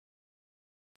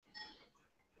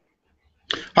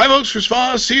Hi, folks. Chris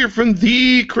Voss here from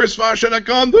the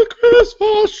ChrisVossShow.com. The Chris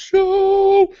Voss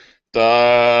Show.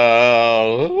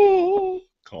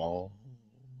 Call.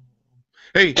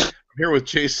 Hey, I'm here with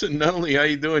Jason Nunnelley. How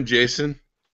you doing, Jason?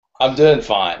 I'm doing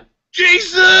fine.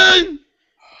 Jason,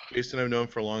 I've known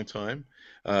for a long time.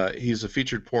 He's a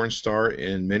featured porn star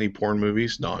in many porn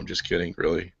movies. No, I'm just kidding,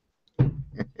 really.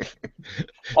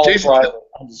 All Jason, private,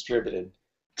 undistributed.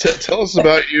 Tell us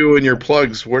about you and your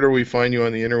plugs. Where do we find you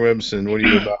on the interwebs, and what are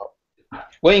you about?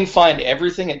 Well, you can find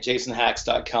everything at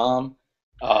jasonhacks.com.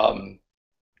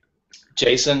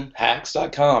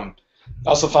 jasonhacks.com.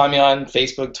 Also find me on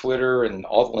Facebook, Twitter, and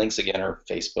all the links again are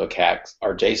Facebook hacks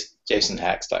or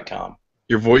jasonhacks.com.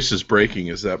 Your voice is breaking.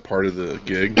 Is that part of the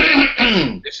gig?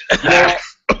 I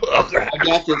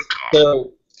got this.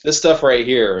 So this stuff right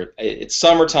here. It's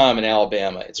summertime in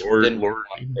Alabama. It's been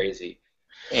crazy,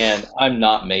 and I'm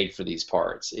not made for these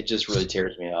parts. It just really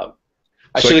tears me up.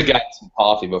 I should have gotten some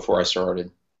coffee before I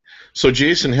started. So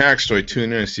Jason Hacks, do I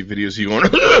tune in and see videos of you going?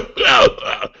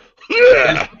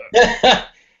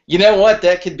 You know what?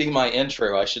 That could be my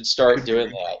intro. I should start doing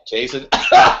that, Jason.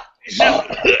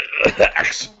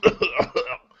 Hacks.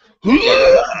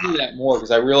 I do that more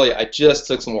because I just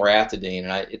took some more Loratadine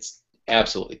and it's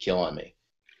absolutely killing me.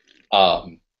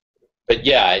 But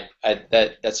yeah,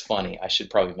 that's funny. I should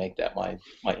probably make that my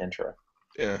intro.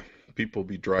 Yeah, people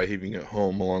be dry heaving at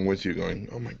home along with you, going,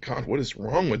 "Oh my God, what is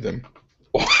wrong with them?"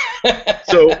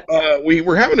 So we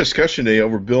were having a discussion today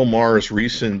over Bill Maher's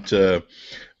recent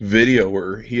video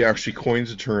where he actually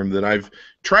coins a term that I've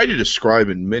tried to describe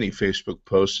in many Facebook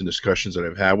posts and discussions that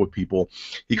I've had with people.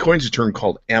 He coins a term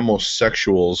called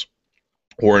Ammosexuals,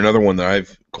 or another one that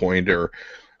I've coined or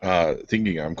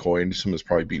thinking I'm coined, someone's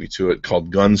probably beat me to it,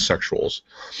 called Gunsexuals.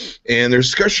 And there's a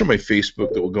discussion on my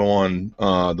Facebook that will go on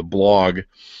the blog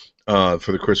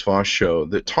for the Chris Voss Show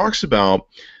that talks about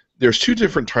there's two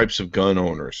different types of gun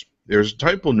owners. There's a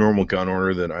type of normal gun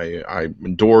owner that I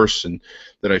endorse and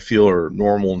that I feel are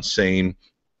normal and sane,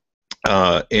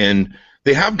 and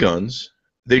they have guns.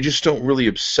 They just don't really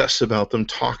obsess about them,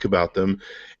 talk about them,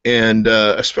 and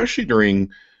especially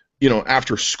during,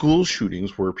 after school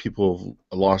shootings where people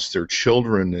have lost their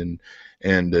children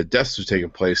and deaths have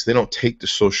taken place, they don't take to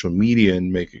social media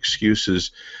and make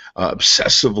excuses,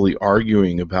 obsessively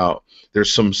arguing about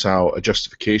there's somehow a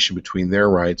justification between their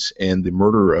rights and the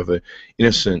murder of an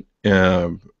innocent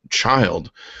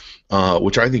child,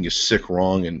 which I think is sick,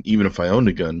 wrong, and even if I owned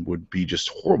a gun would be just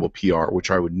horrible PR,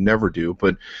 which I would never do.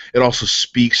 But it also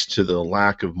speaks to the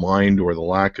lack of mind or the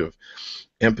lack of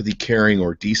empathy, caring,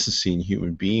 or decency in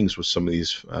human beings with some of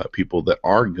these people that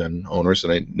are gun owners,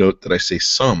 and I note that I say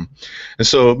some. And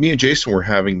so me and Jason were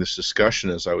having this discussion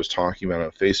as I was talking about it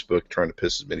on Facebook, trying to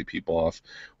piss as many people off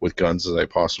with guns as I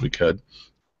possibly could,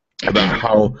 about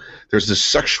how there's this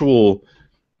sexual...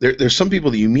 There's some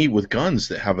people that you meet with guns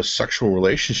that have a sexual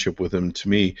relationship with them, to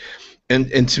me.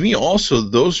 And to me also,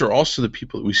 those are also the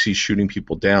people that we see shooting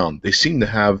people down. They seem to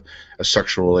have a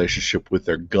sexual relationship with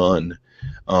their gun,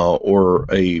 or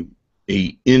a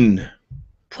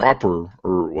improper,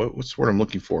 or what's the word I'm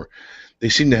looking for? They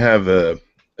seem to have a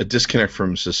disconnect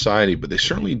from society, but they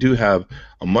certainly do have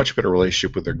a much better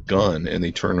relationship with their gun, and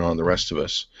they turn on the rest of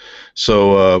us.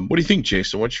 So what do you think,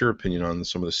 Jason? What's your opinion on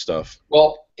some of this stuff?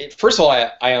 Well, first of all,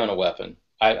 I own a weapon.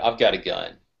 I've got a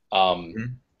gun.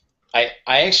 I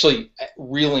actually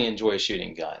really enjoy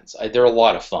shooting guns. They're a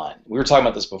lot of fun. We were talking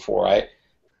about this before. I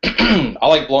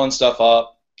like blowing stuff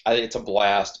up. It's a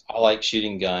blast. I like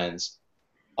shooting guns.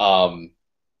 I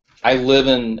live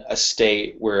in a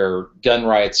state where gun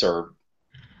rights are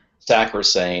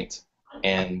sacrosanct,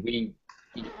 and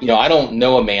I don't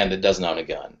know a man that doesn't own a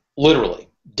gun. Literally,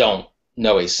 don't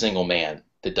know a single man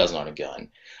that doesn't own a gun.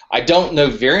 I don't know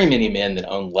very many men that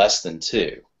own less than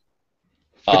two.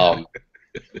 I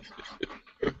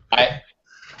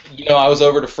was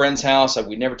over at a friend's house.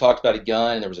 We never talked about a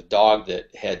gun, and there was a dog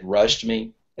that had rushed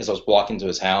me as I was walking to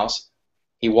his house.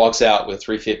 He walks out with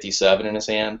 .357 in his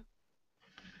hand.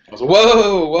 I was like,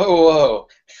 whoa, whoa,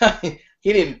 whoa.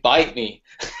 He didn't bite me.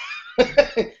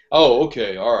 Oh,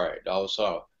 okay, all right. Dog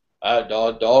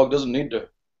doesn't need to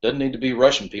be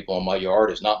rushing people in my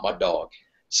yard. It's not my dog.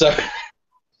 So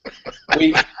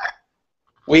we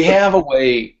have a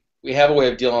way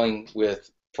of dealing with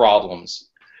problems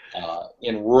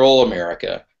in rural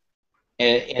America,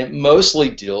 and it mostly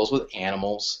deals with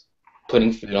animals,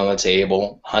 putting food on the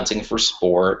table, hunting for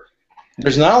sport.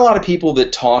 There's not a lot of people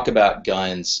that talk about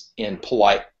guns in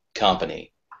polite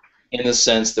company, in the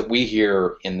sense that we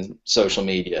hear in social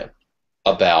media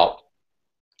about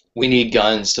we need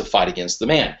guns to fight against the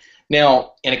man.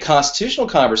 Now, in a constitutional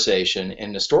conversation,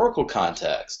 in historical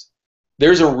context,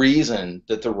 There's a reason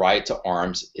that the right to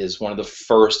arms is one of the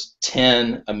first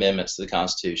 10 amendments to the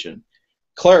Constitution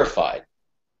clarified,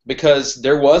 because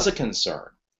there was a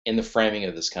concern in the framing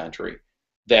of this country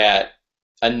that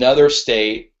another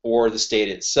state or the state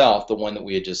itself, the one that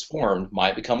we had just formed,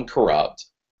 might become corrupt,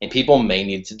 and people may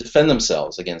need to defend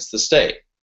themselves against the state.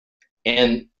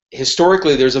 And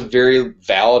historically, there's a very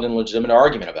valid and legitimate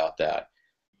argument about that.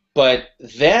 But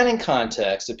that in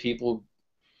context of people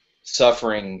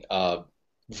suffering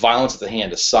violence at the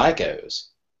hand of psychos,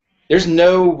 there's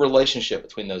no relationship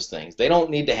between those things. They don't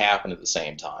need to happen at the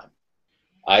same time.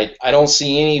 I don't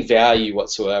see any value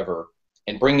whatsoever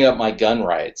in bringing up my gun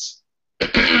rights,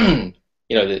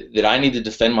 that I need to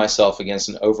defend myself against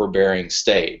an overbearing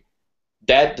state.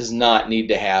 That does not need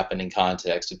to happen in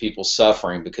context of people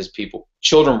suffering because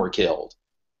children were killed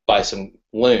by some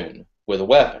loon with a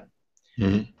weapon.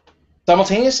 Mm-hmm.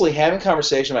 Simultaneously, having a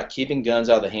conversation about keeping guns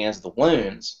out of the hands of the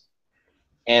loons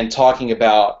and talking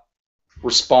about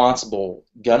responsible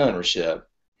gun ownership,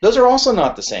 those are also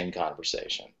not the same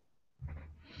conversation.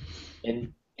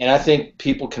 And I think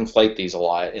people conflate these a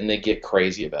lot, and they get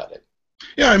crazy about it.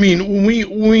 Yeah, I mean,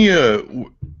 we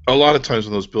a lot of times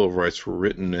when those Bill of Rights were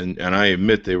written, and I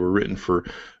admit they were written for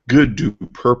good due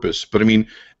purpose, but I mean,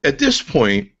 at this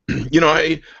point,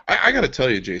 I got to tell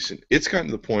you, Jason, it's gotten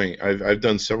to the point. I've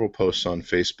done several posts on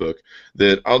Facebook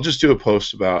that I'll just do a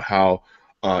post about how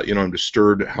I'm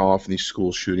disturbed at how often these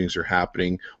school shootings are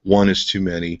happening. One is too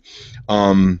many.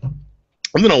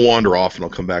 And then I'll wander off and I'll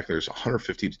come back. There's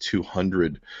 150 to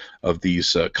 200 of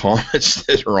these comments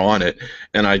that are on it,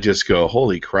 and I just go,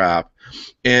 holy crap.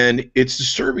 And it's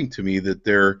disturbing to me that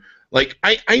they're like,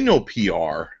 I know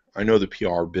PR. I know the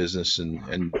PR business,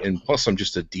 and plus I'm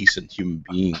just a decent human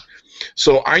being.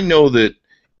 So I know that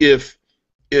if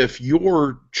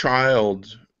your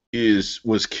child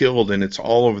was killed and it's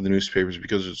all over the newspapers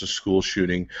because it's a school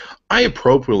shooting, I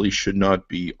appropriately should not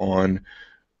be on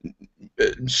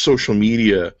social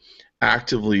media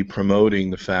actively promoting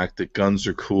the fact that guns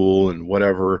are cool and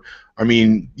whatever. I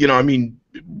mean,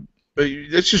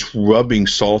 that's just rubbing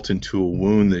salt into a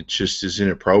wound that just is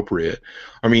inappropriate.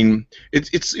 I mean,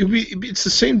 it's the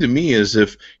same to me as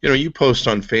if you post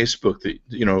on Facebook that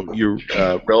your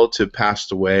relative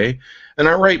passed away, and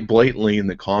I write blatantly in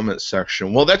the comment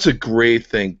section, well, that's a great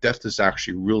thing. Death is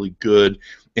actually really good,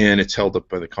 and it's held up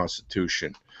by the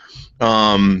Constitution.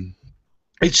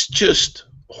 It's just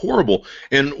horrible.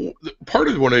 And part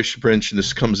of what I should mention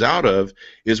this comes out of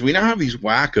is we now have these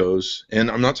wackos, and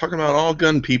I'm not talking about all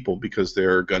gun people, because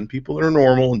there are gun people that are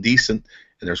normal and decent,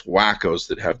 and there's wackos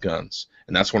that have guns,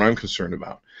 and that's what I'm concerned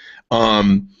about.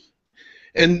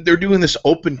 And they're doing this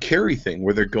open carry thing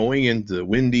where they're going into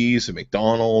Wendy's and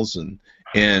McDonald's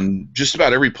and just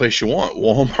about every place you want,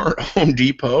 Walmart, Home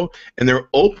Depot, and they're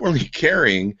openly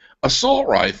carrying assault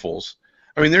rifles.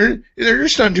 I mean, they're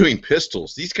just not doing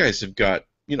pistols. These guys have got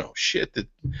shit that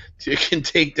can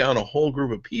take down a whole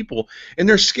group of people, and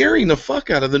they're scaring the fuck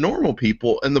out of the normal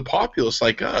people and the populace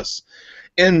like us.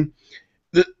 And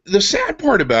the sad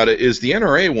part about it is the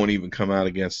NRA won't even come out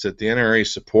against it. The NRA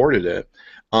supported it,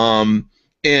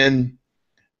 and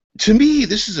to me,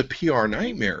 this is a PR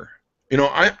nightmare.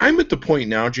 I'm at the point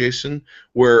now, Jason,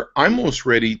 where I'm almost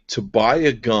ready to buy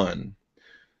a gun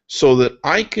so that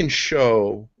I can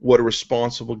show what a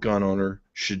responsible gun owner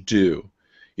should do.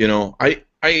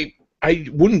 I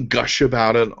wouldn't gush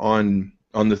about it on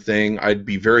the thing. I'd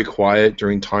be very quiet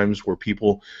during times where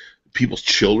people's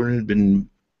children had been,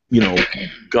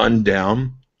 gunned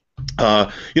down.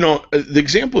 The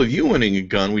example of you owning a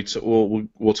gun,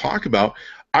 we'll talk about.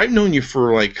 I've known you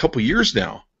for like a couple years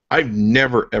now. I've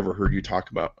never ever heard you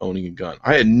talk about owning a gun.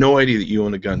 I had no idea that you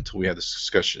own a gun until we had this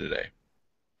discussion today.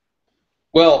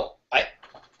 Well,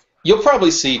 you'll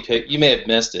probably see you may have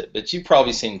missed it, but you've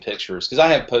probably seen pictures, because I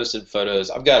have posted photos.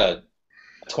 I've got a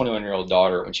 21-year-old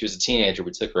daughter. When she was a teenager,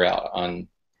 we took her out on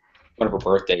one of her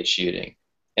birthday shooting,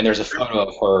 and there's a photo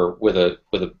of her with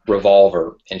a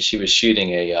revolver, and she was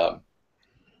shooting a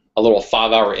little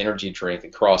 5-hour energy drink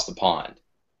across the pond.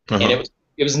 Uh-huh. And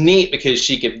it was neat because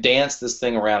she could dance this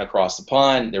thing around across the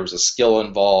pond. There was a skill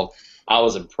involved. I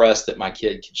was impressed that my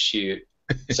kid could shoot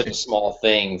such a small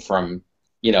thing from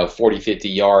 40, 50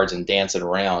 yards and dance it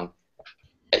around.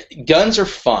 Guns are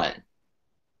fun,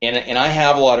 and I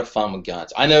have a lot of fun with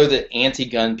guns. I know that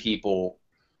anti-gun people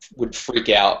would freak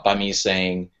out by me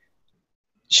saying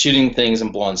shooting things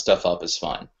and blowing stuff up is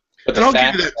fun. But I'll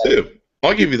give you that too.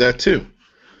 I'll give you that too.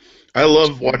 I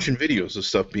love watching videos of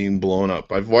stuff being blown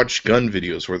up. I've watched gun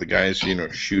videos where the guy's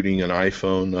shooting an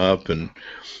iPhone up, and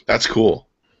that's cool.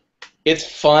 It's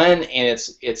fun, and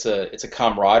it's a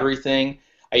camaraderie thing.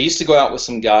 I used to go out with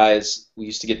some guys. We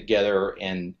used to get together,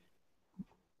 and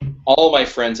all of my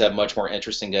friends have much more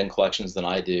interesting gun collections than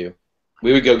I do.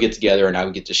 We would go get together, and I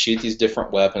would get to shoot these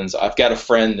different weapons. I've got a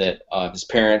friend that his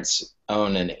parents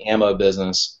own an ammo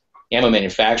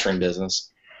manufacturing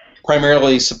business,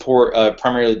 primarily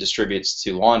distributes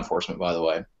to law enforcement, by the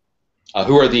way,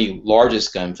 who are the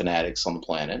largest gun fanatics on the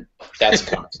planet. That's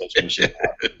a conversation we should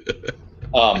have.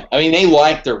 I mean, they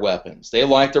like their weapons. They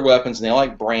like their weapons, and they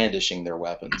like brandishing their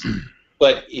weapons.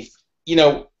 But if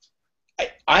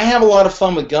I have a lot of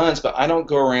fun with guns, but I don't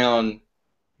go around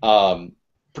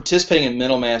participating in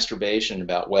mental masturbation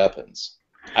about weapons.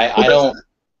 I don't.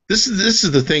 This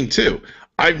is the thing too.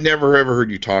 I've never ever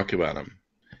heard you talk about them.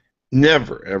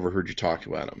 Never ever heard you talk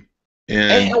about them.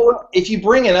 And if you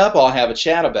bring it up, I'll have a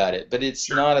chat about it. But it's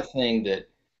not a thing that,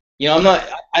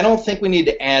 I don't think we need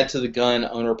to add to the gun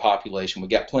owner population.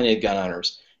 We've got plenty of gun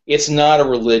owners. It's not a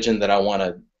religion that I want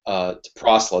to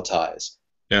proselytize.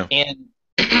 Yeah. And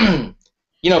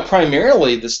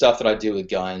primarily the stuff that I do with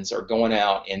guns are going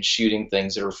out and shooting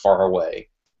things that are far away.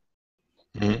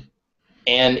 Mm-hmm.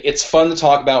 And it's fun to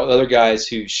talk about with other guys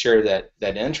who share that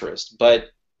interest,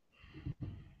 but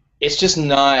it's just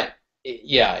not.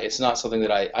 It's not something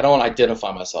that I don't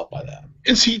identify myself by that.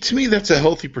 And see, to me, that's a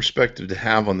healthy perspective to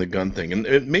have on the gun thing,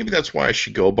 and maybe that's why I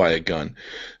should go buy a gun,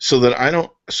 so that I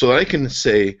can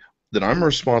say that I'm a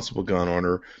responsible gun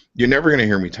owner. You're never going to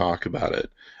hear me talk about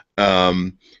it.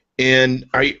 And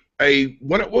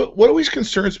what always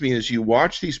concerns me is you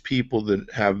watch these people that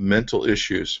have mental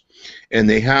issues, and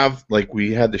they have, like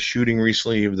we had the shooting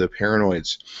recently of the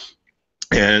paranoids,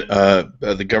 and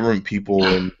the government people,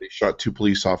 and they shot 2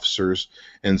 police officers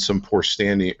and some poor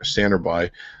stander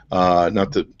by.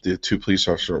 Not that the 2 police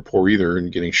officers are poor either in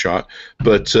getting shot,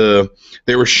 but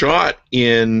they were shot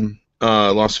in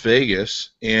Las Vegas,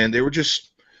 and they were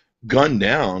just gunned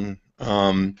down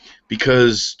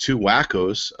because 2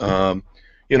 wackos,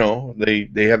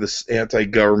 they have this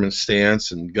anti-government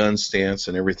stance and gun stance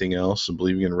and everything else, and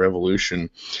believing in revolution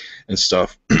and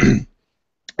stuff.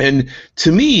 And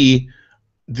to me,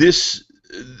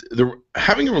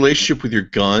 having a relationship with your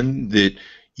gun that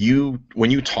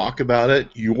when you talk about it,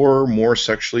 you're more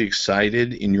sexually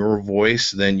excited in your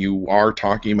voice than you are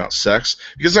talking about sex.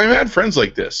 Because I've had friends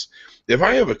like this. If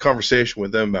I have a conversation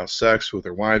with them about sex with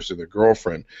their wives or their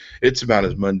girlfriend, it's about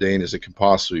as mundane as it can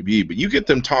possibly be. But you get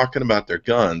them talking about their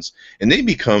guns, and they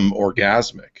become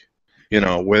orgasmic,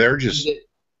 where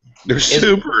they're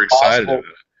super excited about it.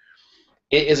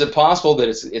 Is it possible that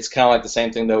it's kind of like the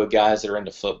same thing, though, with guys that are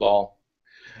into football?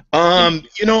 I'm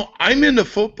into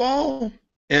football,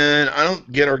 and I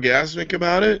don't get orgasmic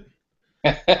about it.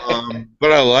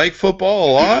 But I like football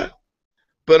a lot.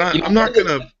 But I'm not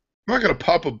gonna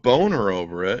pop a boner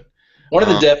over it. One of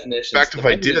the definitions. In fact, if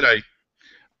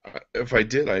I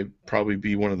did, I'd probably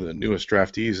be one of the newest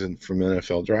draftees from the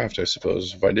NFL draft, I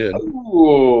suppose. If I did.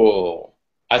 Ooh,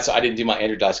 I didn't do my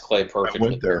Andrew Dice Clay perfectly. I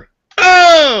went there.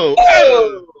 Oh!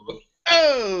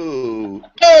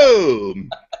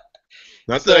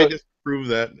 Not that I disprove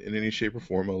that in any shape or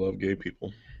form. I love gay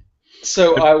people.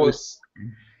 So I was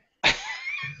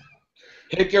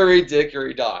hickory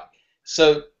dickory dock.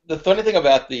 So the funny thing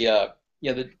about and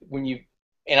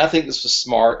I think this was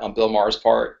smart on Bill Maher's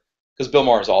part, because Bill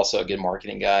Maher is also a good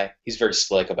marketing guy. He's very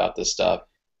slick about this stuff.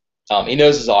 He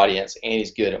knows his audience, and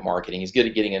he's good at marketing. He's good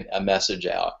at getting a message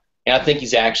out. And I think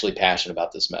he's actually passionate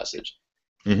about this message.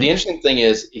 Mm-hmm. The interesting thing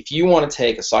is, if you want to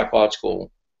take a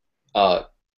psychological,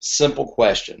 simple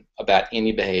question about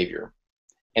any behavior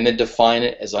and then define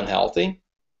it as unhealthy,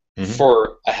 mm-hmm.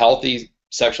 for a healthy,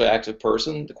 sexually active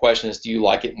person, the question is, do you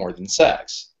like it more than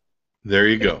sex? There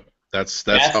you go. That's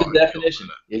the definition.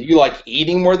 If you like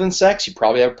eating more than sex, you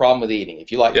probably have a problem with eating.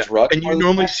 If you like drugs, and you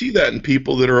normally see that in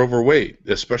people that are overweight,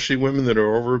 especially women that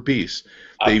are over obese.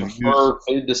 They prefer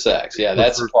food to sex. Yeah,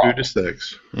 that's a problem. Food to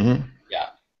sex. Mm-hmm.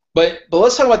 Yeah, but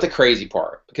let's talk about the crazy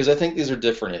part, because I think these are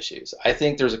different issues. I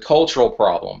think there's a cultural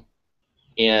problem,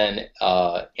 and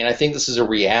I think this is a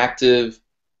reactive,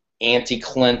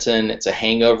 anti-Clinton. It's a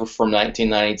hangover from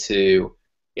 1992.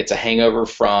 It's a hangover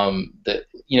from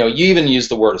you even use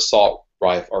the word assault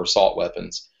rifle or assault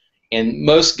weapons, and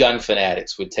most gun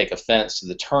fanatics would take offense to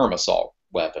the term assault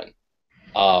weapon.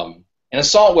 An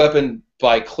assault weapon,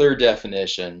 by clear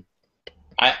definition,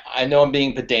 I know I'm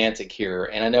being pedantic here,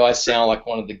 and I know I sound like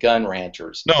one of the gun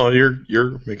ranters. No,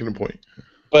 you're making a point.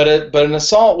 But an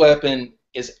assault weapon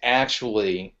is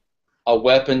actually a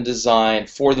weapon designed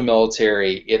for the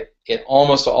military. It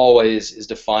almost always is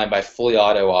defined by fully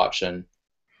auto option.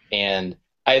 And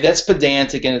that's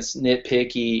pedantic, and it's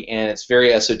nitpicky, and it's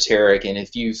very esoteric. And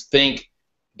if you think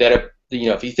that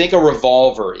if you think a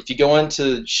revolver, if you go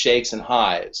into Shakes and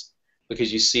Hives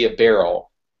because you see a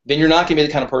barrel, then you're not going to be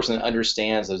the kind of person that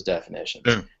understands those definitions.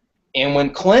 Yeah. And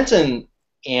when Clinton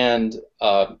and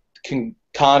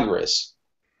Congress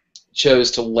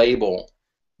chose to label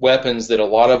weapons that a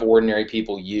lot of ordinary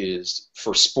people used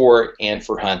for sport and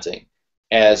for hunting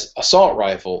as assault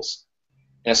rifles,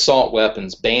 an assault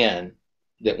weapons ban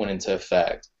that went into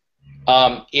effect,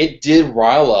 it did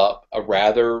rile up a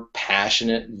rather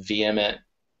passionate, vehement,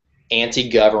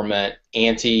 anti-government,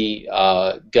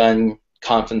 anti-gun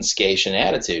confiscation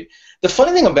attitude. The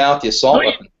funny thing about the assault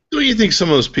weapon... Don't you think some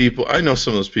of those people, I know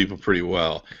some of those people pretty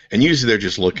well, and usually they're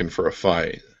just looking for a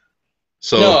fight.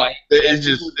 So no,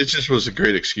 it just was a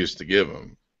great excuse to give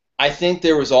them. I think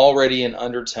there was already an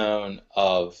undertone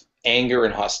of anger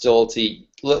and hostility.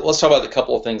 Let's talk about the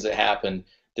couple of things that happened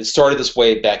that started this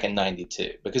way back in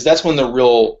 '92, because that's when the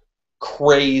real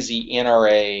crazy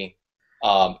NRA,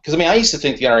 because I used to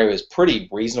think the NRA was pretty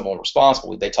reasonable and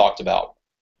responsible. They talked about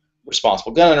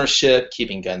responsible gun ownership,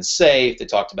 keeping guns safe. They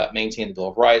talked about maintaining the Bill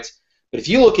of Rights. But if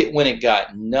you look at when it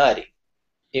got nutty,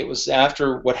 it was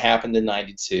after what happened in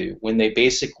 '92, when they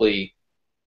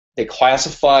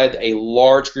classified a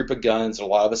large group of guns that a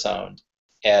lot of us owned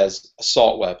as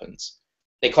assault weapons.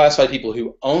 They classified people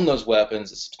who own those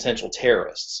weapons as potential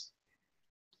terrorists.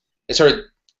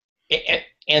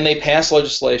 And they passed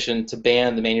legislation to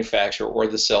ban the manufacture or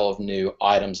the sale of new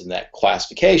items in that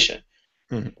classification.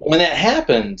 Mm-hmm. When that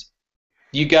happened,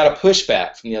 you got a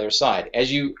pushback from the other side,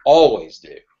 as you always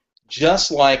do.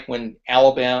 Just like when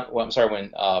California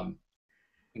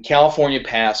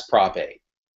passed Prop 8,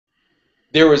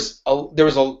 there was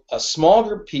a small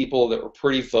group of people that were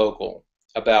pretty vocal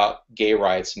about gay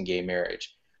rights and gay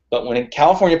marriage. But when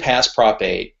California passed Prop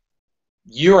 8,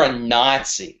 you're a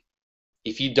Nazi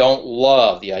if you don't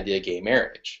love the idea of gay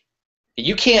marriage.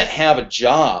 You can't have a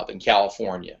job in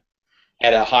California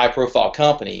at a high-profile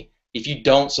company if you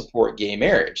don't support gay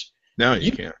marriage. No,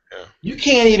 you can't. Yeah. You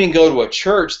can't even go to a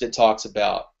church that talks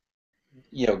about,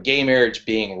 gay marriage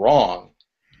being wrong.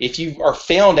 If you are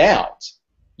found out,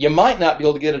 you might not be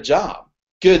able to get a job.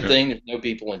 Good thing there's no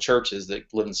people in churches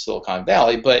that live in Silicon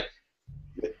Valley, but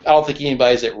I don't think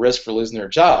anybody's at risk for losing their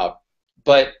job.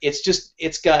 But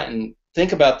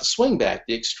think about the swing back,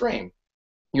 the extreme.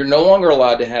 You're no longer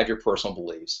allowed to have your personal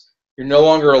beliefs. You're no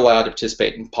longer allowed to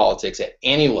participate in politics at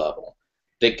any level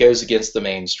that goes against the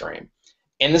mainstream.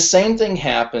 And the same thing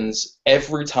happens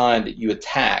every time that you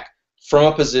attack from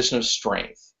a position of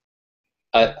strength,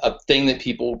 a thing that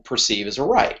people perceive as a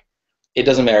right. It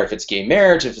doesn't matter if it's gay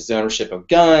marriage, if it's the ownership of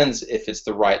guns, if it's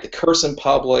the right to curse in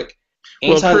public.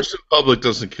 Well, curse in public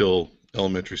doesn't kill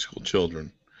elementary school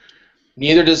children.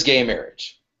 Neither does gay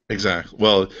marriage. Exactly.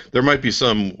 Well, there might be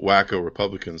some wacko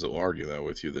Republicans that will argue that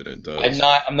with you that it does.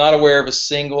 I'm not aware of a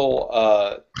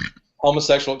single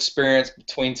homosexual experience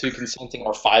between 2 consenting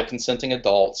or 5 consenting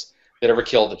adults that ever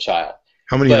killed a child.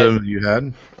 How many of them have you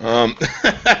had?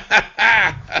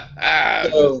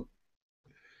 So,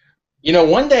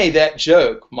 one day that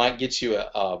joke might get you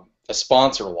a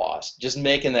sponsor loss, just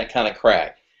making that kind of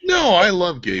crack. No, I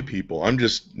love gay people. I'm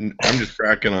just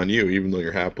cracking on you, even though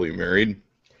you're happily married.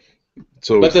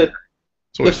 So, but the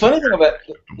funny thing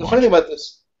about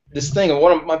this thing,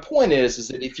 and my point is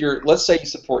that let's say you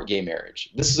support gay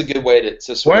marriage, this is a good way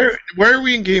to why are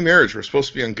we in gay marriage? We're supposed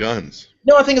to be on guns.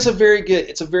 No, I think it's a very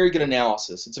good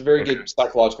analysis. It's a very good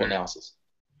psychological analysis.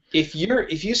 If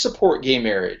you support gay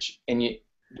marriage,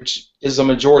 which is a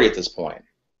majority at this point,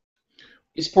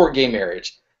 you support gay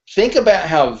marriage, think about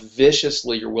how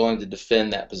viciously you're willing to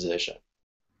defend that position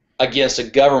against a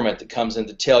government that comes in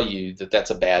to tell you that that's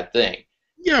a bad thing.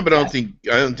 Yeah, but I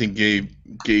don't think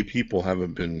gay people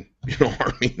haven't been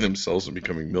harming themselves and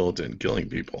becoming militant and killing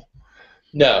people.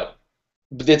 No,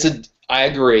 but I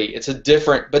agree. It's a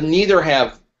different, but neither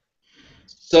have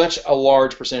such a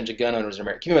large percentage of gun owners in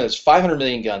America. Keep in mind, there's 500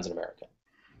 million guns in America,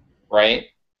 right?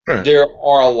 There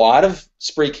are a lot of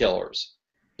spree killers,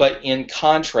 but in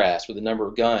contrast with the number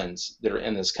of guns that are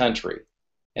in this country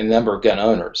and the number of gun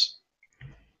owners,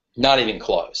 not even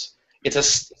close.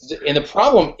 And the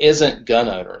problem isn't gun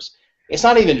owners. It's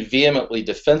not even vehemently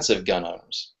defensive gun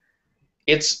owners.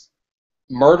 It's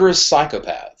murderous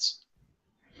psychopaths.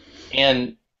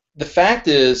 And the fact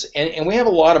is, and we have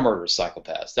a lot of murderous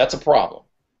psychopaths. That's a problem.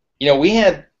 We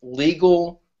had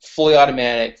legal, fully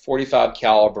automatic, 45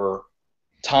 caliber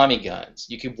Tommy guns.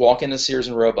 You could walk into Sears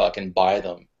and Roebuck and buy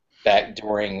them back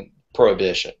during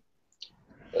Prohibition.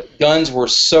 Guns were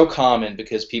so common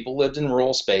because people lived in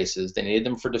rural spaces. They needed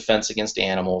them for defense against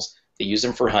animals. They used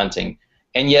them for hunting.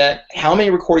 And yet, how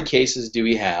many recorded cases do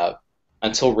we have,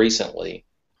 until recently,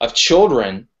 of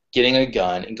children getting a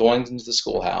gun and going into the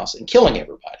schoolhouse and killing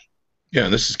everybody. Yeah,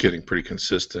 and this is getting pretty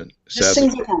consistent. This Sadly.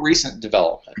 seems like a recent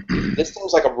development. This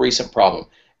seems like a recent problem.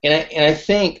 And I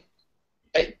think,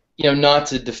 not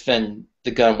to defend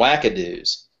the gun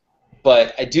wackadoos,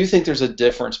 but I do think there's a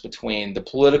difference between the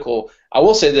political. I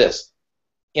will say this: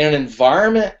 in an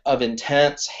environment of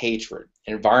intense hatred,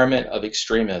 an environment of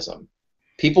extremism,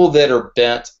 people that are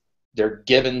they're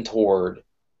given toward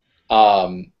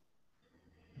violent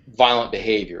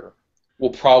behavior will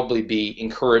probably be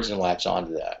encouraged and latch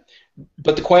onto that.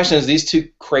 But the question is, these two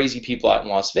crazy people out in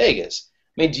Las Vegas,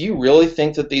 I mean, do you really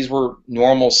think that these were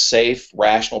normal, safe,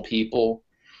 rational people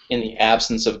in the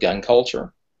absence of gun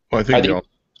culture? Well,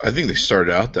 I think they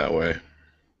started out that way.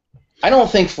 I don't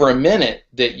think for a minute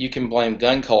that you can blame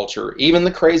gun culture, even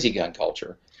the crazy gun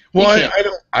culture. Well,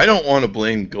 I don't want to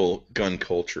blame gun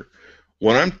culture.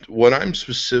 What I'm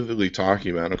specifically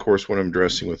talking about, of course, what I'm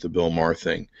addressing with the Bill Maher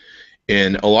thing,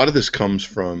 and a lot of this comes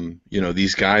from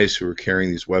these guys who are carrying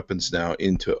these weapons now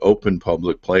into open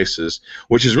public places,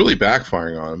 which is really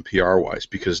backfiring on them PR-wise,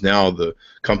 because now the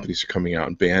companies are coming out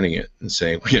and banning it and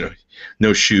saying,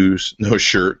 no shoes, no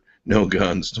shirt, no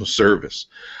guns, no service.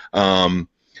 Or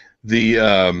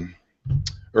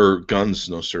guns,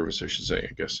 no service, I should say,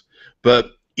 I guess.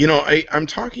 But I'm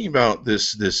talking about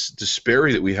this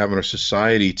disparity that we have in our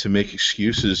society to make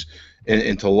excuses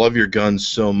and to love your guns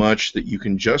so much that you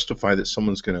can justify that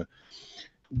someone's that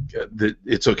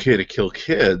it's okay to kill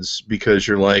kids because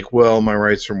you're like, well, my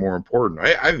rights are more important.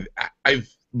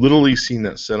 I've literally seen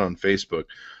that said on Facebook.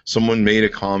 Someone made a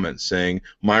comment saying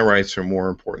my rights are more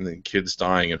important than kids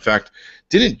dying. In fact,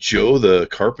 didn't Joe the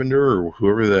Carpenter or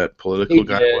whoever that political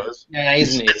guy was? Yeah,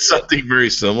 he's an idiot. Something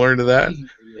very similar to that.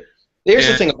 Here's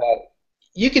the thing about it.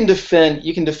 You can defend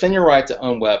your right to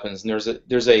own weapons, and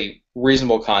there's a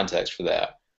reasonable context for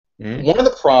that. Mm-hmm. One of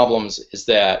the problems is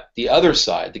that the other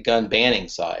side, the gun banning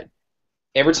side,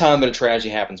 every time that a tragedy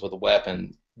happens with a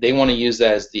weapon, they want to use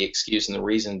that as the excuse and the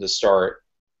reason to start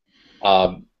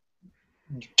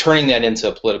turning that into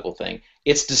a political thing.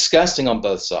 It's disgusting on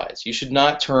both sides. You should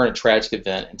not turn a tragic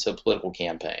event into a political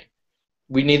campaign.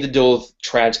 We need to deal with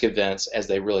tragic events as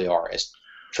they really are, as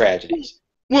tragedies.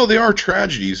 Well, they are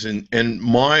tragedies, and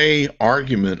my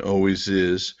argument always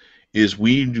is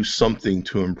we do something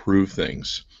to improve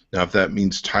things. Now, if that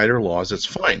means tighter laws, that's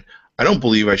fine. I don't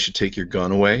believe I should take your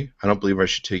gun away. I don't believe I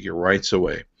should take your rights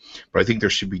away. But I think there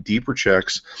should be deeper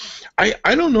checks. I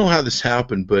don't know how this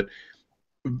happened, but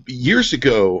years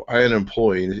ago, I had an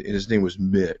employee, and his name was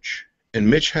Mitch, and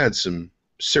Mitch had some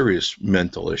serious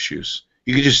mental issues.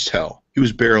 You could just tell. He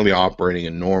was barely operating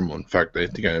in normal. In fact, I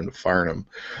think I ended up firing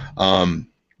him.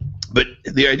 But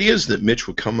the ideas that Mitch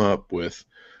would come up with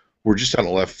were just out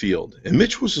of left field. And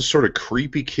Mitch was a sort of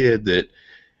creepy kid that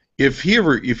if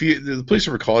the police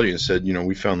ever called you and said,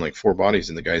 we found like 4 bodies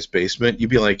in the guy's basement, you'd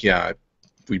be like, yeah,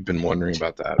 we've been wondering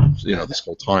about that, this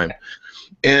whole time.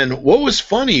 And what was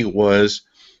funny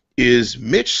is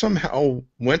Mitch somehow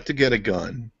went to get a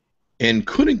gun and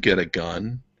couldn't get a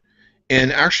gun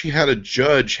and actually had a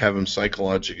judge have him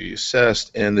psychologically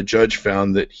assessed, and the judge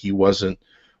found that he wasn't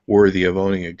worthy of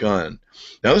owning a gun.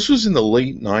 Now, this was in the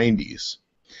late 90s.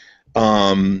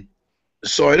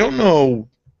 So I don't know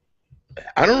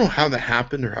how that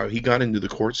happened or how he got into the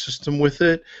court system with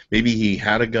it. Maybe he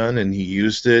had a gun and he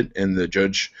used it and the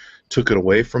judge took it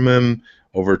away from him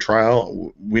over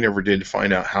trial. We never did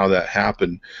find out how that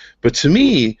happened. But to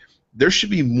me, there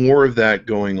should be more of that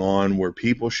going on where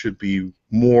people should be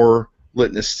more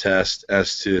litmus test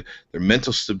as to their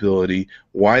mental stability,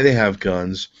 why they have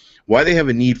guns, why they have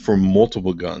a need for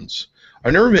multiple guns.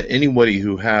 I've never met anybody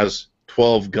who has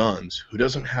 12 guns who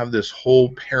doesn't have this whole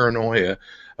paranoia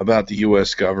about the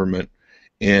U.S. government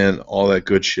and all that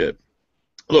good shit.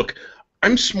 Look,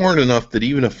 I'm smart enough that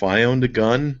even if I owned a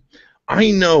gun,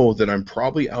 I know that I'm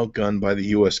probably outgunned by the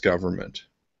U.S. government.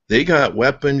 They got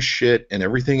weapons, shit, and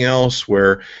everything else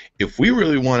where if we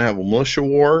really want to have a militia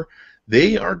war,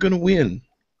 they are going to win.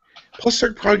 Plus,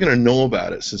 they're probably going to know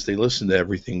about it since they listen to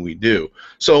everything we do.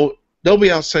 So they'll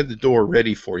be outside the door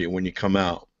ready for you when you come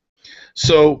out.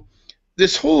 So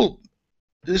this whole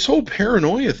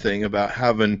paranoia thing about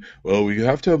having, well, we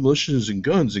have to have militias and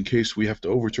guns in case we have to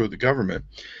overthrow the government.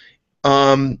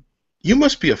 You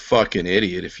must be a fucking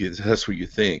idiot if that's what you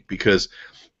think, because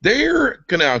they're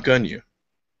going to outgun you.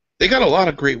 They got a lot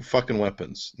of great fucking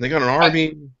weapons. They got an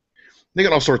army. They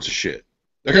got all sorts of shit.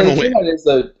 They're going to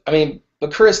win.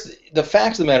 But Chris, the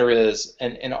fact of the matter is,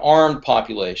 an armed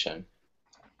population,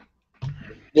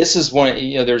 this is one,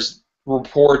 there's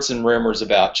reports and rumors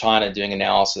about China doing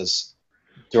analysis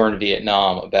during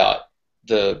Vietnam about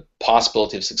the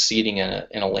possibility of succeeding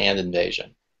in a land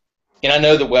invasion. And I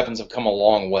know that weapons have come a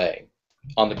long way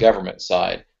on the government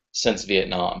side since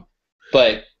Vietnam.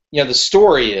 But, the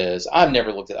story is, I've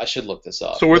never looked at I should look this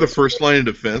up. So we're the first line of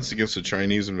defense against the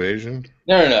Chinese invasion?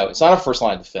 No. It's not a first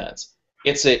line of defense.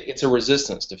 It's a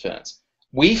resistance defense.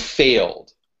 We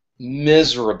failed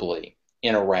miserably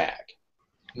in Iraq.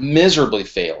 Miserably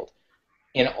failed.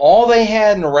 And all they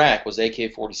had in Iraq was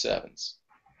AK-47s.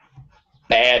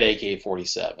 Bad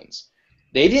AK-47s.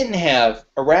 They didn't have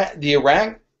the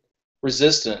Iraq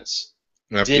resistance.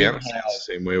 Afghanistan, the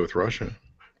same way with Russia.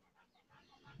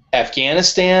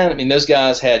 Afghanistan, I mean, those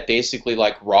guys had basically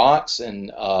like rocks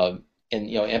and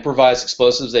improvised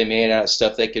explosives they made out of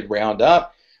stuff they could round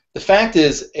up. The fact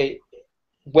is,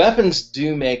 weapons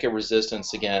do make a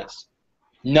resistance against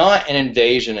not an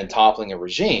invasion and toppling a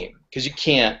regime, because you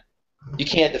can't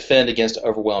defend against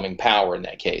overwhelming power in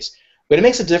that case. But it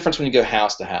makes a difference when you go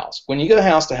house to house. When you go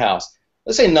house to house,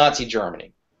 let's say Nazi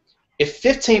Germany. If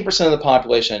 15% of the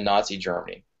population in Nazi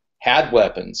Germany had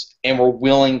weapons and were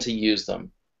willing to use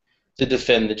them to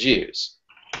defend the Jews,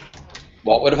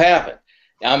 what would have happened?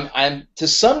 Now, I'm to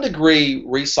some degree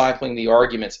recycling the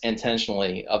arguments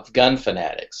intentionally of gun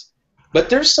fanatics, but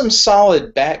there's some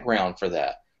solid background for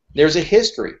that. There's a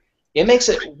history. It makes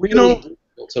it really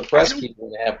difficult to oppress people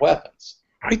when they have weapons.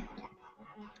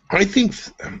 I think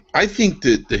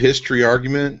that the history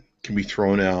argument can be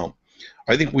thrown out.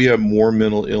 I think we have more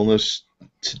mental illness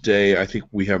today. I think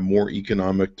we have more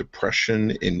economic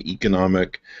depression and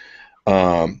economic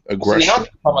aggression. So now we're talking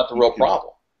about the real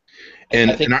problem.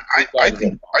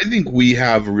 I think we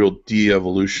have a real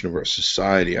de-evolution of our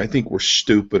society. I think we're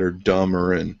stupider,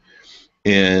 dumber, and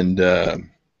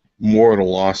more at a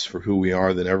loss for who we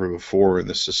are than ever before in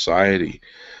this society.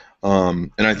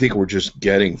 And I think we're just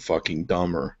getting fucking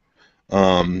dumber.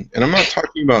 And I'm not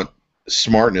talking about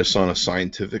smartness on a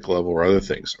scientific level or other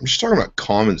things. I'm just talking about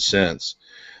common sense.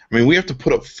 I mean, we have to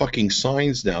put up fucking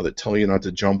signs now that tell you not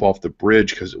to jump off the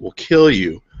bridge because it will kill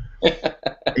you.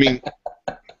 I mean,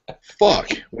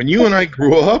 fuck. When you and I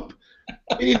grew up,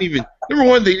 they didn't even, number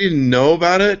one, they didn't know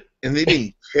about it, and they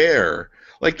didn't care.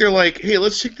 Like, they're like, hey,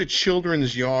 let's take the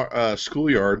children's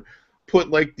schoolyard, put,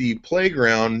 like, the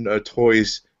playground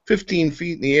toys 15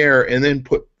 feet in the air, and then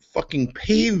put fucking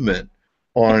pavement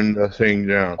on the thing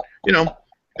down.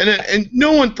 And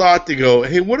no one thought to go,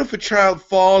 hey, what if a child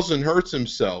falls and hurts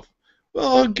himself?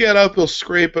 Well, he'll get up, he'll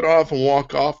scrape it off and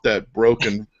walk off that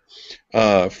broken,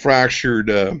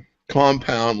 fractured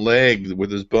compound leg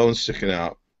with his bones sticking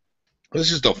out.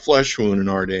 This is just a flesh wound in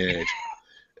our day and age.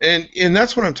 And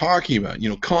that's what I'm talking about.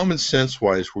 Common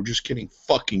sense-wise, we're just getting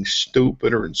fucking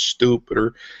stupider and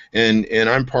stupider. And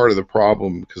I'm part of the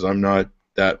problem because I'm not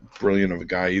that brilliant of a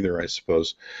guy either, I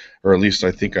suppose. Or at least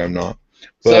I think I'm not.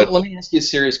 But, so let me ask you a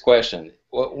serious question.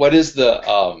 What is the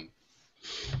of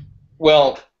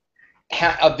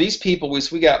these people,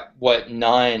 we got,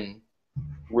 9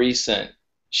 recent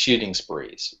shooting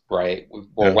sprees, right?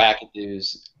 Where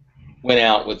wackadoos went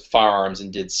out with firearms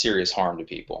and did serious harm to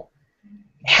people.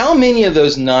 How many of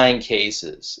those 9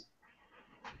 cases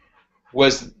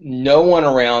was no one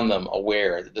around them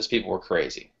aware that those people were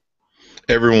crazy?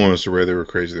 Everyone was aware they were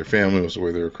crazy. Their family was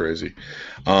aware they were crazy.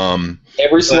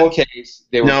 Every single case,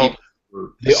 they were. Now,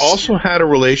 they also had a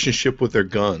relationship with their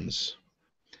guns.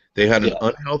 They had an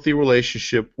unhealthy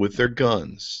relationship with their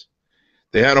guns.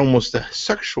 They had almost a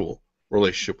sexual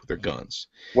relationship with their guns.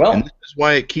 Well, and this is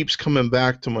why it keeps coming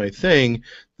back to my thing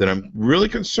that I'm really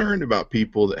concerned about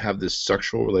people that have this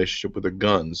sexual relationship with their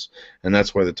guns, and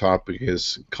that's why the topic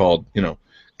is called,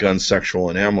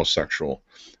 gunsexual and ammosexual.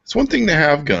 It's one thing to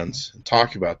have guns and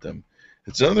talk about them.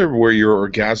 It's another where you're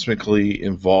orgasmically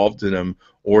involved in them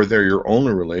or they're your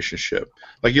only relationship.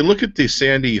 Like you look at the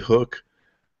Sandy Hook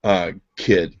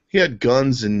kid. He had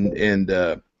guns and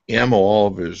ammo all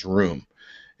over his room.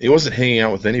 He wasn't hanging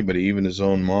out with anybody, even his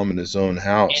own mom in his own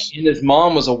house. And his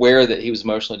mom was aware that he was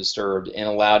emotionally disturbed and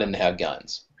allowed him to have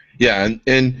guns. Yeah,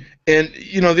 and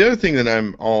the other thing that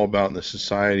I'm all about in the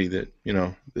society that,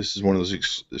 this is one of those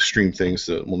extreme things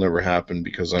that will never happen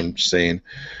because I'm sane,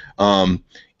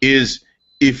 is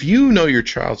if you know your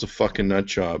child's a fucking nut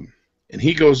job and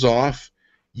he goes off,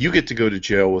 you get to go to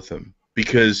jail with him.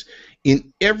 Because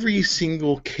in every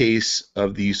single case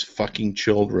of these fucking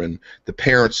children, the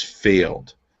parents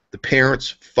failed. The parents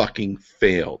fucking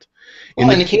failed. Well,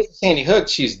 in the case of Sandy Hook,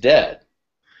 she's dead.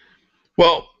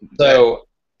 Well, so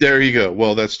there you go.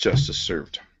 Well, that's justice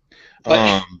served.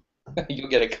 But you'll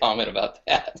get a comment about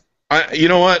that. You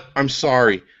know what? I'm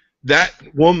sorry. That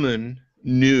woman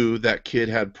knew that kid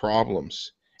had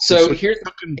problems. So here's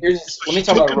let me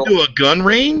talk about a gun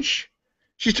range.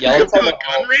 She took him to a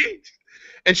gun range,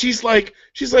 And she's like,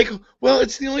 well,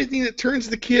 it's the only thing that turns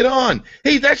the kid on.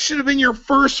 Hey, that should have been your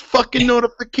first fucking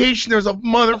notification. There's a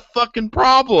motherfucking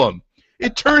problem.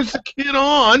 It turns the kid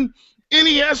on, and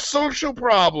he has social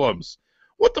problems.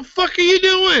 What the fuck are you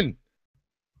doing?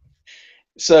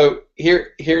 So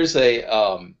here's a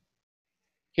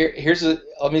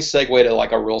let me segue to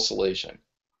like a real solution.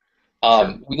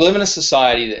 Sure. We live in a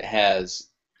society that has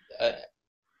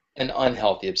an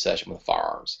unhealthy obsession with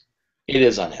firearms. It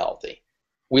is unhealthy.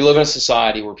 We live in a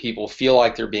society where people feel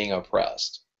like they're being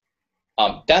oppressed.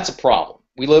 That's a problem.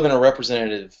 We live in a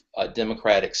representative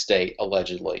democratic state,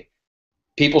 allegedly.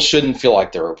 People shouldn't feel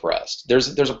like they're oppressed.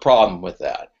 There's a problem with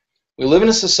that. We live in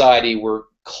a society where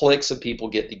cliques of people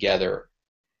get together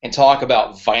and talk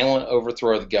about violent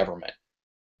overthrow of the government.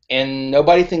 And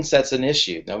nobody thinks that's an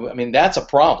issue. No, I mean, that's a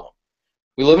problem.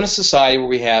 We live in a society where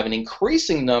we have an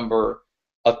increasing number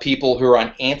of people who are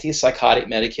on antipsychotic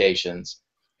medications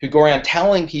who go around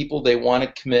telling people they want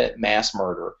to commit mass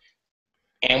murder,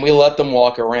 and we let them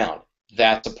walk around.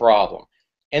 That's a problem.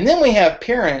 And then we have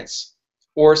parents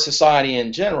or society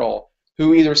in general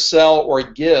who either sell or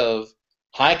give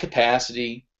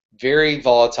high-capacity, very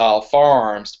volatile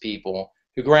firearms to people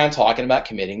who go around talking about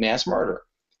committing mass murder.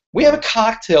 We have a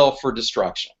cocktail for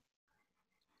destruction.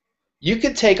 You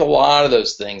could take a lot of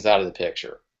those things out of the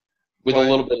picture with a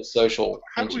little bit of social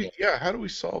engineering. How do we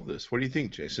solve this? What do you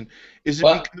think, Jason? Is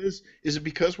it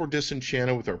because we're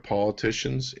disenchanted with our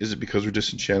politicians? Is it because we're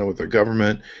disenchanted with our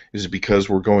government? Is it because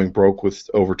we're going broke with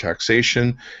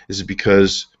overtaxation? Is it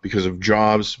because of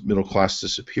jobs, middle class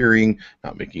disappearing,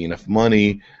 not making enough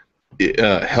money,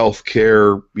 health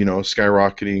care,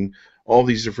 skyrocketing, all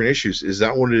these different issues? Is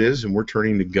that what it is, and we're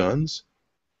turning to guns?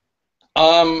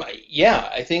 Yeah,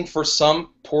 I think for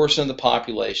some portion of the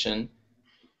population,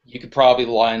 you could probably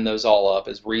line those all up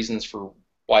as reasons for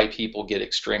why people get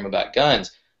extreme about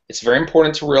guns. It's very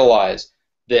important to realize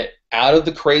that out of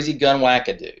the crazy gun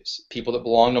wackadoos, people that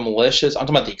belong to militias, I'm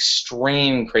talking about the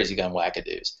extreme crazy gun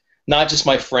wackadoos, not just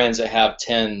my friends that have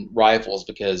 10 rifles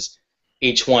because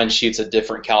each one shoots a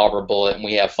different caliber bullet and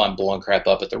we have fun blowing crap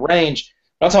up at the range.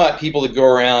 I'm talking about people that go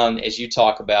around, as you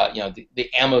talk about, the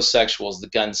Ammosexuals, the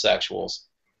Gunsexuals.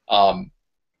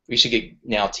 We should get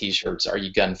now T-shirts. Are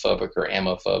you gunphobic or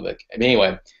ammophobic? I mean,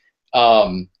 anyway. Are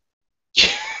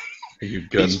you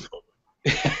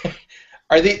gunphobic?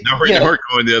 Are they? No, we're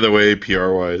going the other way,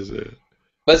 PR-wise.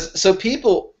 But so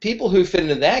people who fit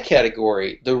into that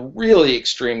category, the really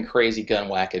extreme, crazy gun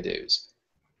wackadoos,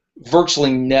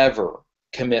 virtually never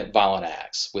commit violent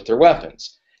acts with their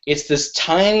weapons. It's this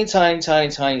tiny, tiny,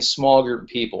 tiny, tiny small group of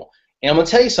people. And I'm going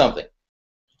to tell you something.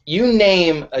 You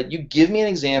give me an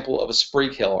example of a spree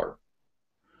killer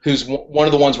who's one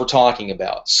of the ones we're talking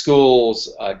about,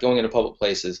 schools, going into public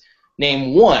places.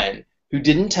 Name one who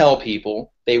didn't tell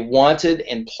people they wanted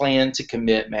and planned to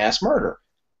commit mass murder.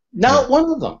 Not one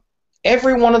of them.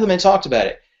 Every one of them had talked about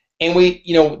it. And we,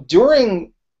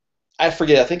 during, I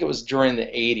forget, I think it was during the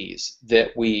 80s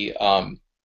that we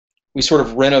sort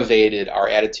of renovated our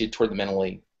attitude toward the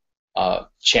mentally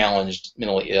challenged,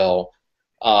 mentally ill.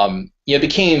 It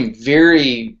became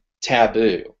very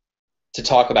taboo to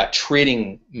talk about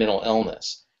treating mental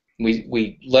illness.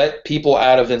 We let people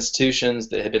out of institutions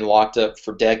that had been locked up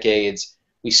for decades.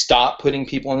 We stopped putting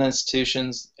people in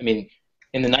institutions. I mean,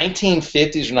 in the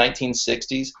 1950s or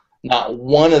 1960s, not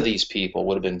one of these people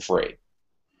would have been free.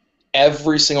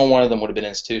 Every single one of them would have been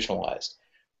institutionalized.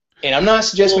 And I'm not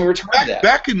suggesting we return to that.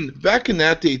 Back in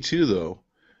that day too, though,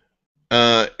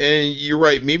 and you're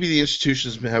right. Maybe the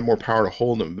institutions have more power to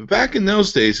hold them. But back in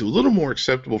those days, it was a little more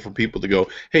acceptable for people to go,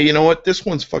 "Hey, you know what? This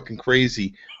one's fucking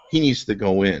crazy. He needs to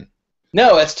go in."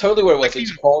 No, that's totally what it was.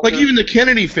 Like even the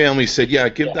Kennedy family said, "Yeah,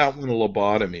 give that one a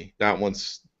lobotomy. That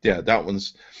one's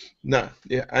not.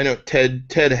 Yeah, I know Ted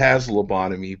has a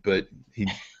lobotomy, but he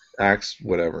acts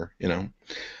whatever,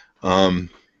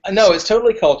 No, it's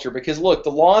totally culture because, look, the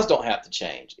laws don't have to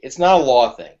change. It's not a law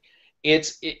thing.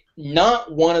 It's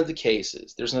not one of the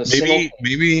cases. There's no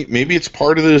maybe it's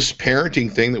part of this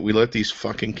parenting thing that we let these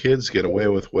fucking kids get away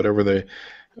with whatever they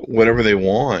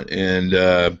want. And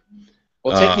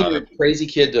taking your crazy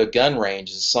kid to a gun range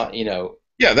is,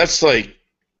 Yeah, that's like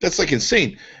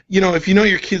insane. If you know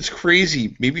your kid's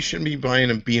crazy, maybe you shouldn't be buying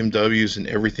him BMWs and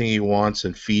everything he wants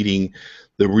and feeding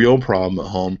the real problem at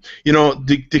home.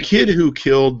 The kid who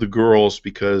killed the girls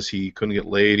because he couldn't get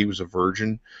laid, he was a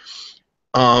virgin.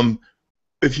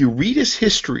 If you read his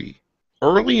history,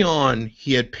 early on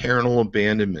he had parental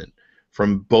abandonment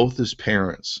from both his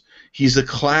parents. He's a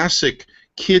classic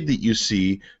kid that you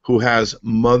see who has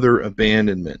mother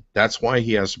abandonment. That's why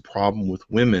he has a problem with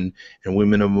women, and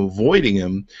women are avoiding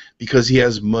him because he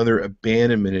has mother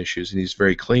abandonment issues, and he's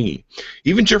very clingy.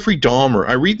 Even Jeffrey Dahmer,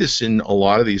 I read this in a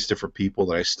lot of these different people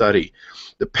that I study.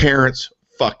 The parents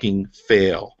fucking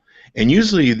fail. And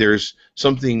usually there's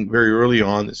something very early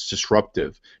on that's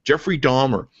disruptive. Jeffrey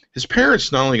Dahmer, his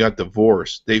parents not only got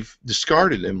divorced, they've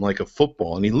discarded him like a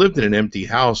football, and he lived in an empty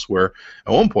house where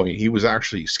at one point he was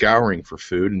actually scouring for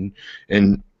food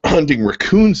and hunting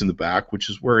raccoons in the back, which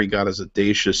is where he got his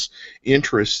audacious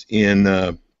interest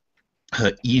in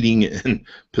eating and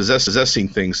possessing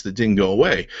things that didn't go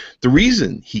away. The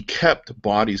reason he kept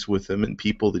bodies with him and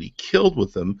people that he killed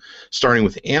with him, starting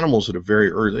with animals at a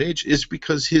very early age, is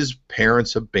because his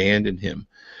parents abandoned him.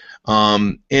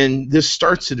 And this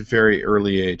starts at a very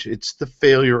early age. It's the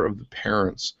failure of the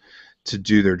parents to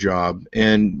do their job.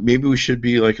 And maybe we should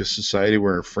be like a society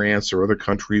where in France or other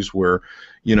countries where,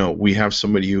 you know, we have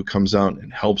somebody who comes out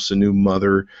and helps a new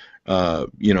mother,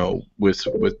 you know, with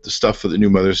the stuff that the new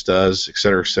mothers does, et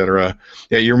cetera, et cetera.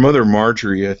 Yeah, your mother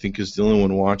Marjorie, I think, is the only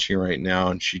one watching right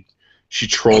now, and she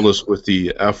trolled us with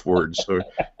the F word, so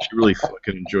she really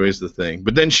fucking enjoys the thing.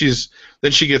 But then she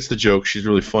gets the joke. She's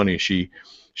really funny. She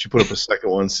put up a second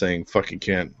one saying "fucking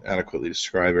can't adequately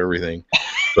describe everything,"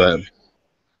 but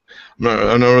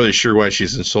I'm not really sure why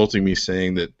she's insulting me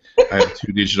saying that I have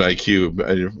 2-digit IQ.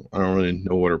 But I don't really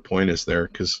know what her point is there,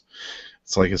 because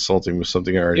it's like insulting with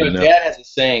something I already know. Dad has a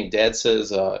saying. Dad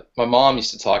says, my mom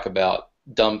used to talk about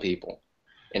dumb people,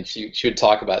 and she would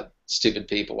talk about stupid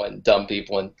people and dumb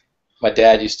people, and my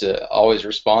dad used to always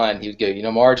respond. He would go, you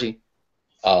know, Margie,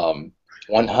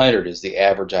 100 is the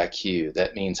average IQ.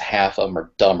 That means half of them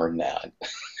are dumber than that.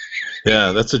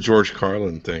 Yeah, that's a George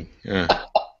Carlin thing. Yeah.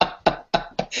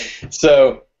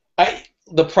 So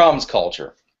the problem's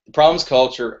culture. The problem's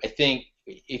culture. I think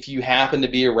if you happen to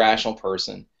be a rational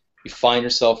person, you find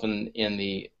yourself in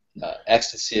the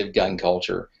ecstasy of gun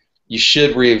culture, you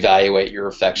should reevaluate your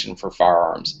affection for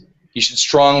firearms. You should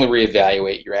strongly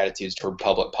reevaluate your attitudes toward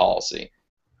public policy.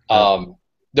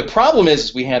 The problem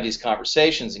is we have these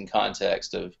conversations in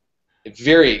context of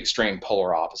very extreme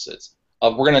polar opposites.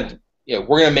 Of we're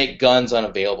gonna make guns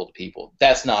unavailable to people.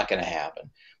 That's not going to happen.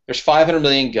 There's 500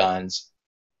 million guns.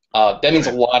 That means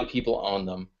a lot of people own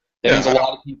them. That means a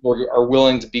lot of people are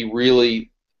willing to be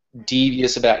really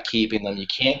devious about keeping them. You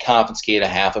can't confiscate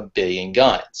 500 million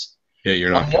guns. Yeah,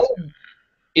 you're not.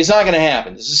 It's not going to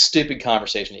happen. This is a stupid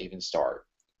conversation to even start.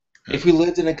 Yeah. If we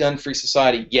lived in a gun-free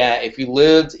society, if we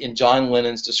lived in John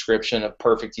Lennon's description of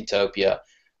perfect utopia,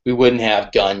 we wouldn't have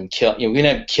we wouldn't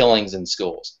have killings in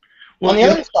schools. Well, on the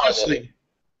other side,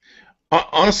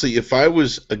 honestly, if I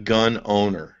was a gun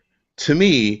owner, to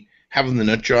me, having the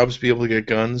nut jobs be able to get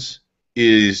guns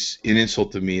is an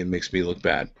insult to me and makes me look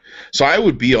bad. So I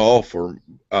would be all for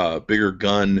bigger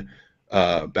gun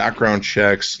background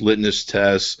checks, litmus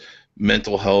tests,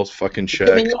 mental health fucking checks.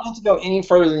 I mean, you don't have to go any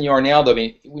further than you are now, though. I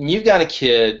mean, when you've got a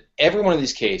kid, every one of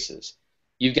these cases,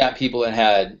 you've got people that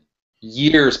had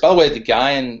years. By the way, the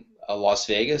guy in Las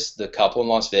Vegas, the couple in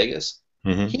Las Vegas,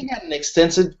 he had an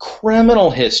extensive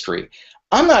criminal history.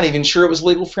 I'm not even sure it was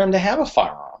legal for him to have a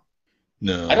firearm.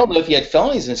 No. I don't know if he had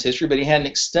felonies in his history, but he had an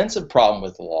extensive problem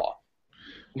with the law.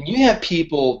 When you have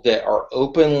people that are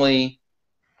openly,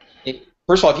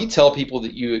 first of all, if you tell people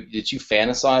that you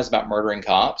fantasize about murdering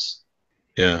cops,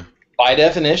 by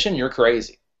definition, you're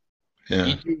crazy. Yeah.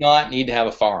 You do not need to have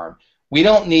a firearm. We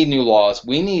don't need new laws.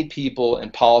 We need people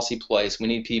in policy place. We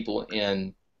need people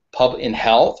in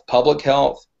health, public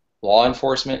health, law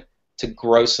enforcement to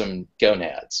grow some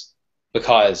gonads,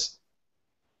 because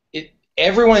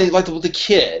everyone, like the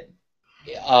kid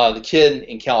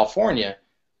in California,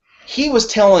 he was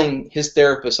telling his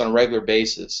therapist on a regular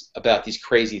basis about these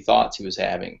crazy thoughts he was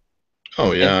having.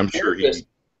 Oh yeah, I'm sure he.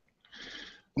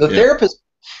 The therapist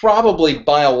probably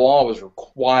by law was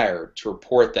required to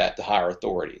report that to higher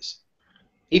authorities.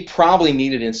 He probably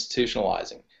needed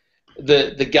institutionalizing.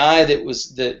 The guy that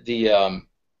was the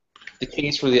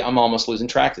case where I'm almost losing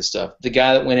track of this stuff. The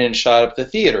guy that went in and shot up the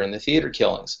theater in the theater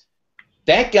killings.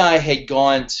 That guy had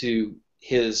gone to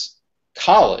his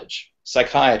college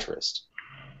psychiatrist,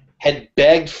 had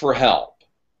begged for help,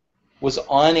 was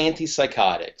on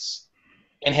antipsychotics,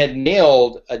 and had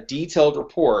mailed a detailed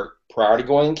report prior to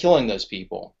going and killing those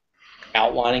people,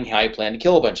 outlining how he planned to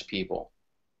kill a bunch of people.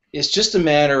 It's just a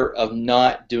matter of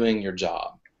not doing your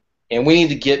job. And we need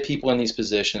to get people in these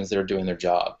positions that are doing their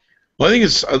job. Well, I think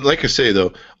it's, like I say,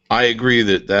 though, I agree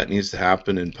that needs to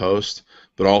happen in post,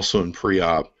 but also in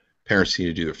pre-op, parents need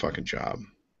to do their fucking job.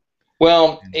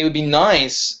 Well, it would be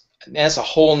nice, and that's a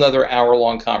whole other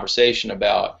hour-long conversation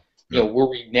about where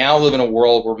we now live in a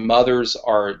world where mothers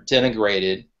are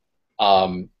denigrated,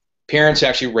 parents who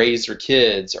actually raise their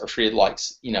kids are treated like,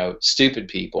 stupid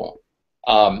people.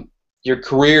 Your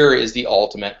career is the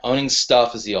ultimate. Owning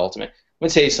stuff is the ultimate. Let me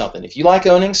tell you something. If you like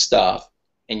owning stuff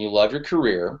and you love your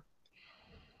career,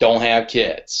 don't have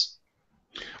kids.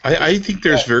 I think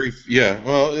there's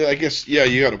well, I guess,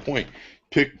 you got a point.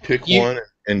 Pick one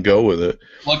and go with it.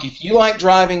 Look, if you like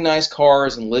driving nice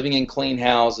cars and living in clean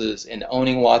houses and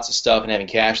owning lots of stuff and having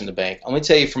cash in the bank, let me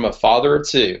tell you from a father or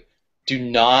two, do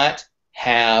not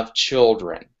have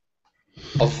children.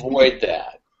 Avoid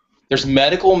that. There's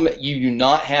you do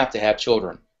not have to have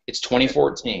children. It's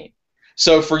 2014.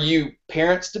 So for you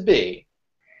parents to be,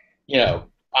 I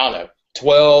don't know,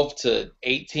 12 to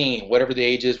 18, whatever the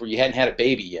age is where you hadn't had a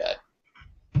baby yet,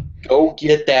 go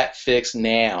get that fixed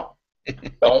now.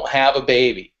 Don't have a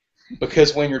baby.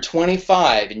 Because when you're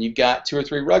 25 and you've got 2 or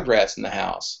 3 rugrats in the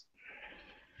house,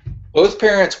 both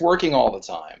parents working all the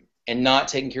time and not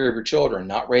taking care of your children,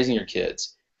 not raising your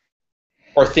kids,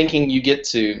 or thinking you get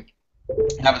to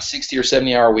have a 60 or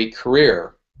 70 hour a week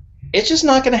career, it's just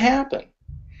not going to happen.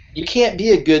 You can't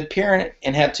be a good parent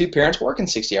and have 2 parents working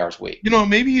 60 hours a week.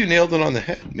 Maybe you nailed it on the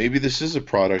head. Maybe this is a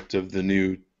product of the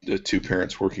new 2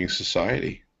 parents working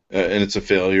society, and it's a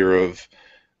failure of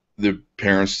the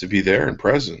parents to be there and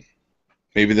present.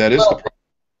 Maybe that is the problem.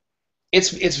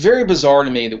 It's very bizarre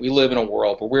to me that we live in a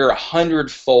world where we're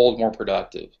 100-fold more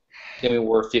productive than we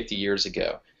were 50 years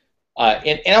ago.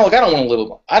 And look, I don't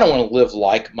want to live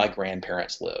like my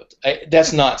grandparents lived.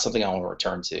 That's not something I want to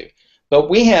return to. But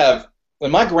when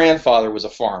my grandfather was a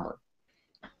farmer,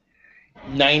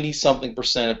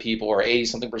 90-something% of people or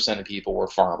 80-something% of people were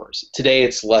farmers. Today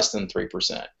it's less than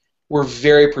 3%. We're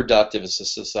very productive as a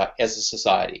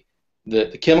society.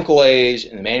 The chemical age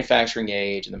and the manufacturing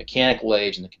age and the mechanical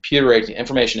age and the computer age and the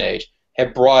information age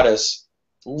have brought us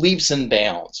leaps and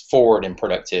bounds forward in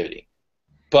productivity.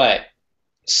 But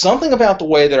something about the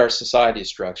way that our society is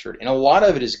structured, and a lot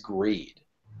of it is greed,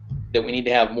 that we need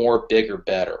to have more, bigger,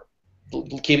 better,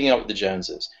 keeping up with the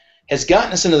Joneses, has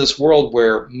gotten us into this world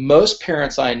where most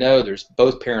parents I know,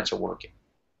 both parents are working.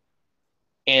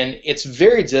 And it's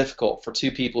very difficult for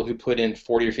 2 people who put in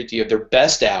 40 or 50 of their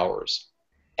best hours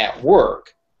at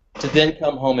work to then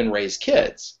come home and raise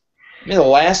kids. I mean, the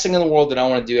last thing in the world that I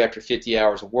want to do after 50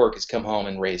 hours of work is come home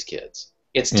and raise kids.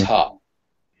 It's tough.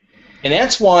 And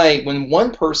that's why when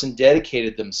one person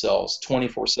dedicated themselves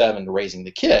 24/7 to raising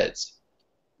the kids,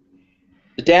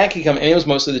 the dad could come, and it was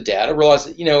mostly the dad. I realized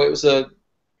that, it was a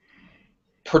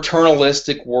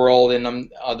paternalistic world, and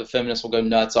the feminists will go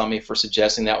nuts on me for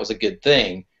suggesting that was a good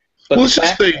thing. But let's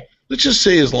just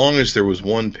say as long as there was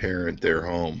one parent there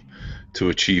home to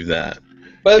achieve that.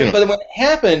 But when it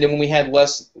happened, and when we had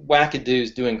less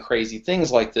wackadoos doing crazy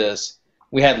things like this,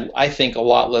 we had, I think, a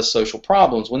lot less social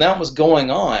problems. When that was going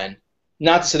on,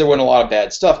 not to say there wasn't a lot of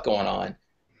bad stuff going on,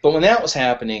 but when that was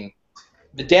happening,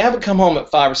 the dad would come home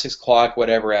at 5 or 6 o'clock,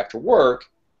 whatever, after work,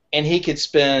 and he could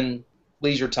spend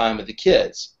leisure time with the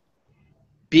kids.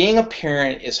 Being a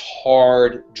parent is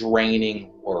hard,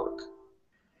 draining work,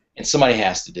 and somebody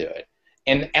has to do it.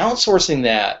 And outsourcing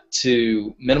that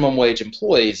to minimum wage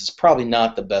employees is probably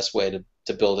not the best way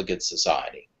to build a good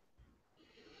society.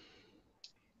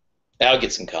 That'll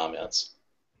get some comments.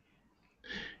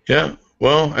 Yeah,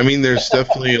 well, I mean, there's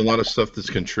definitely a lot of stuff that's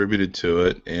contributed to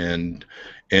it, and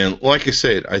like I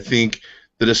said, I think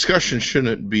the discussion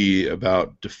shouldn't be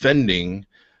about defending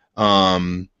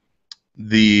the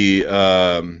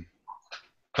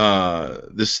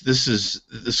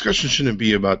discussion shouldn't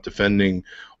be about defending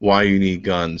why you need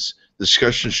guns. The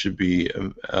discussion should be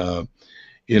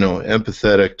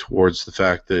empathetic towards the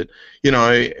fact that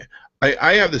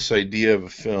I have this idea of a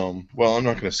film. Well, I'm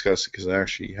not going to discuss it because I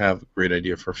actually have a great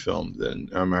idea for a film. Then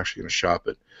I'm actually going to shop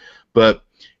it. But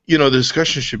the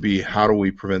discussion should be, how do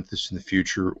we prevent this in the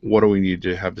future? What do we need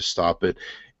to have to stop it?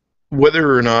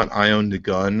 Whether or not I owned a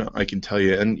gun, I can tell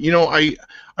you. And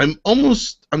I'm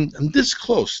this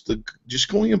close to just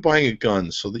going and buying a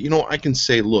gun so that I can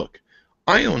say, look,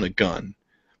 I own a gun,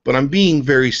 but I'm being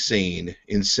very sane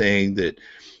in saying that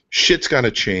shit's got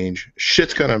to change,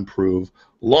 shit's got to improve,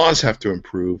 laws have to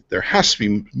improve, there has to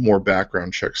be more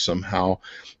background checks somehow,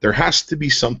 there has to be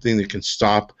something that can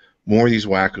stop more of these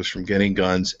wackos from getting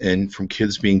guns and from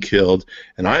kids being killed,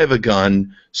 and I have a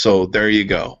gun, so there you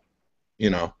go,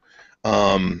 and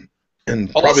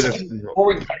probably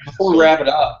before we wrap it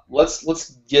up,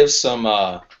 let's give some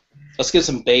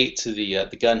bait to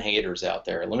the gun haters out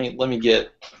there. Let me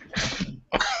get.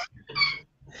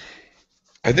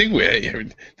 I think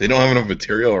they don't have enough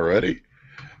material already.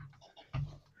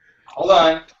 Hold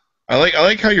on. I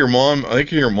like how your mom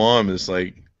is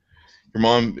like Your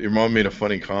mom made a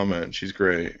funny comment. She's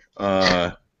great.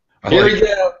 Here we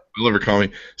go. I love her calling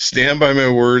me. Stand by my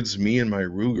words, me and my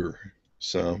Ruger.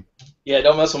 So. Yeah,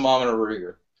 don't mess with Mom and a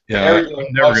Ruger. Yeah,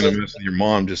 I'm never gonna mess with your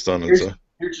mom just on it. Here's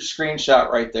your screenshot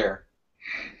right there.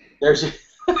 There's.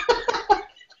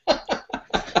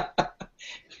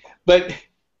 But.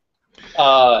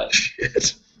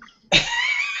 Shit.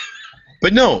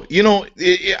 But no,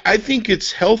 I think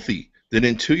it's healthy that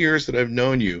in 2 years that I've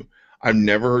known you, I've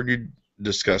never heard you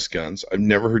discuss guns. I've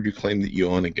never heard you claim that you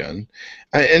own a gun.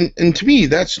 And to me,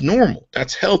 that's normal.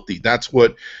 That's healthy. That's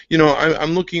what,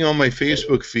 I'm looking on my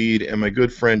Facebook feed, and my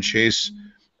good friend Chase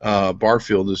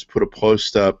Barfield has put a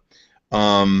post up.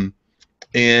 And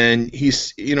he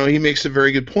makes a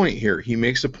very good point here. He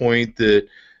makes a point that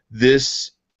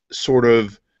this sort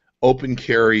of open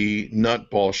carry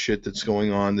nutball shit that's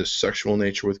going on, this sexual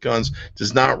nature with guns,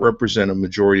 does not represent a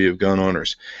majority of gun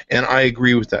owners. And I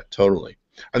agree with that totally.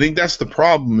 I think that's the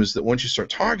problem, is that once you start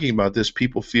talking about this,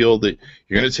 people feel that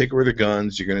you're going to take away their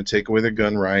guns, you're going to take away their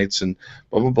gun rights, and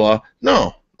blah, blah, blah.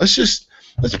 No, let's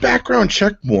background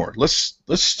check more. Let's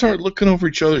start looking over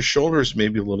each other's shoulders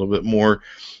maybe a little bit more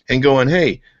and going,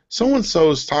 hey, so-and-so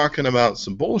is talking about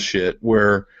some bullshit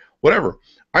where whatever.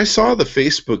 I saw the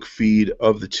Facebook feed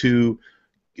of the two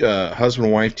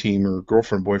husband-wife team or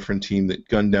girlfriend-boyfriend team that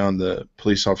gunned down the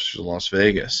police officers in Las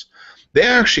Vegas. They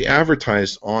actually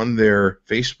advertised on their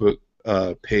Facebook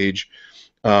page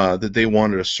that they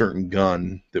wanted a certain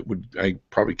gun that would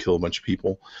probably kill a bunch of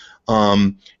people.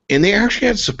 And they actually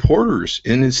had supporters.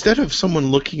 And instead of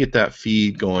someone looking at that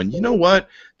feed going, you know what,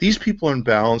 these people are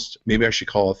imbalanced, maybe I should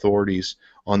call authorities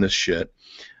on this shit.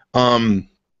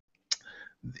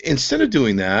 Instead of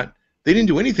doing that, they didn't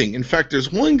do anything. In fact,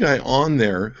 there's one guy on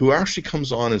there who actually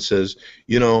comes on and says,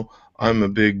 I'm a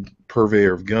big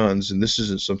purveyor of guns, and this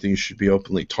isn't something you should be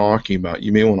openly talking about.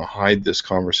 You may want to hide this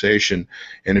conversation,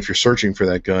 and if you're searching for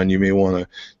that gun, you may want to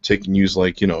take and use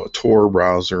a Tor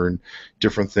browser and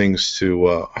different things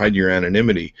to hide your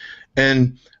anonymity.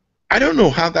 And I don't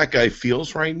know how that guy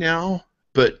feels right now,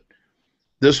 but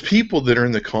those people that are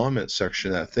in the comment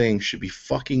section of that thing should be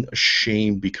fucking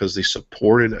ashamed because they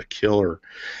supported a killer.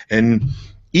 And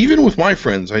even with my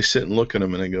friends, I sit and look at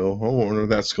them and I go, oh, I wonder if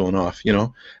that's going off.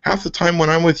 Half the time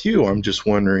when I'm with you, I'm just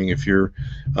wondering if you're,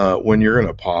 when you're going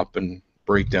to pop and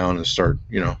break down and start,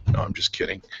 no, I'm just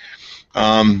kidding.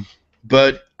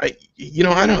 But I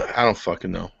don't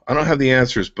fucking know. I don't have the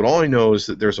answers, but all I know is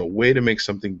that there's a way to make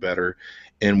something better,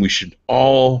 and we should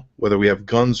all, whether we have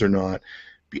guns or not,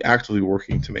 be actively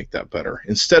working to make that better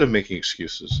instead of making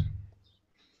excuses.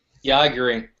 Yeah, I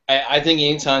agree. I think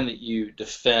anytime that you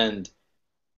defend,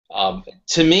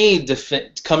 to me,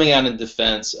 coming out in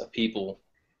defense of people,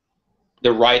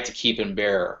 the right to keep and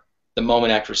bear, the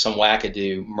moment after some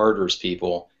wackadoo murders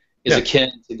people, is akin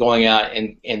to going out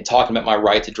and talking about my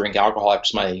right to drink alcohol after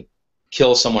somebody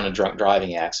kills someone in a drunk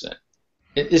driving accident.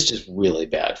 It's just really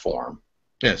bad form.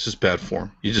 Yeah, it's just bad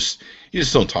form. You just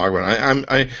don't talk about it.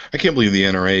 I can't believe the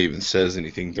NRA even says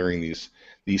anything during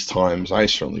these times. I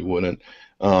certainly wouldn't.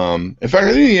 In fact,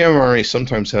 I think the NRA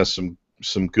sometimes has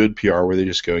some good PR where they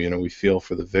just go, we feel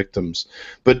for the victims.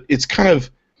 But there's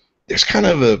kind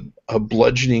of a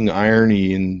bludgeoning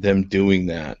irony in them doing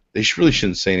that. They really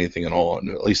shouldn't say anything at all.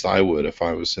 At least I would if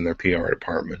I was in their PR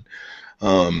department.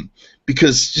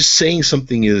 Because just saying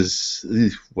something is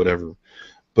whatever.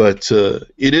 But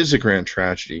it is a grand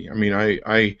tragedy. I mean,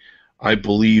 I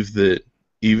believe that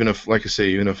even if, like I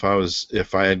say,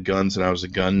 if I had guns and I was a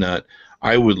gun nut,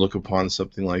 I would look upon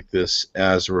something like this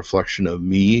as a reflection of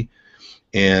me,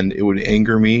 and it would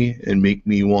anger me and make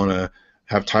me want to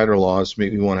have tighter laws,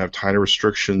 make me want to have tighter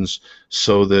restrictions,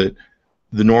 so that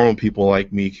the normal people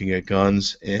like me can get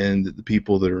guns, and the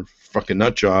people that are fucking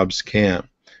nut jobs can't,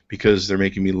 because they're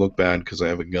making me look bad because I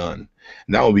have a gun.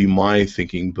 And that would be my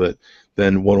thinking, but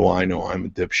then what do I know? I'm a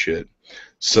dipshit.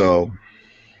 So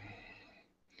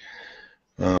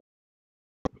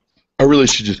I really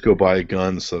should just go buy a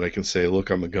gun so that I can say,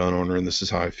 look, I'm a gun owner and this is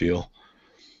how I feel.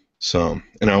 So,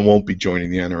 and I won't be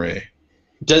joining the NRA.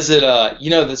 Does it,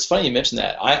 that's funny you mentioned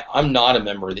that. I'm not a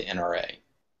member of the NRA,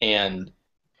 and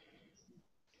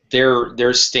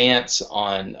their stance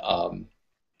on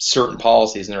certain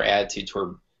policies and their attitude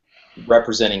toward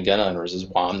representing gun owners is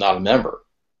why I'm not a member.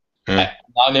 I'm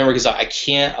not a member because I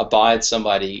can't abide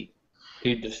somebody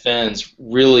who defends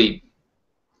really.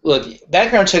 Look,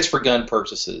 background checks for gun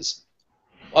purchases.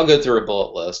 I'll go through a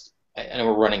bullet list. I know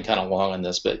we're running kind of long on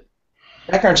this, but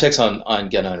background checks on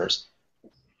gun owners.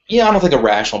 Yeah, I don't think a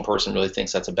rational person really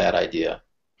thinks that's a bad idea.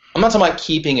 I'm not talking about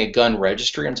keeping a gun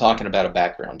registry. I'm talking about a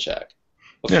background check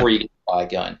before you buy a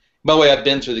gun. By the way, I've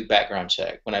been through the background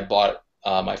check when I bought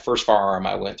my first firearm,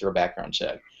 I went through a background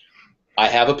check. I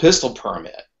have a pistol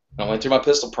permit. I went through my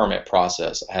pistol permit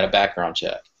process. I had a background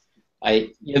check.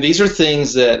 These are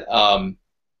things that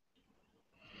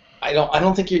I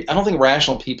don't think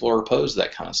rational people are opposed to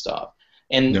that kind of stuff.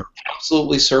 And No.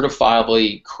 absolutely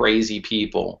certifiably crazy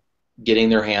people getting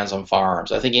their hands on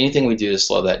firearms. I think anything we do to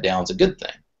slow that down is a good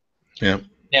thing. Yeah.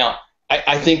 Now,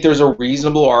 I think there's a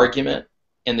reasonable argument,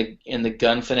 and the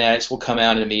gun fanatics will come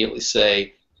out and immediately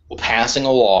say, well, passing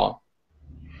a law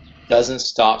doesn't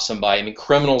stop somebody. I mean,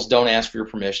 criminals don't ask for your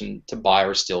permission to buy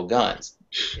or steal guns.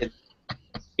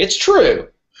 It's true.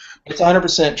 It's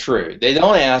 100% true. They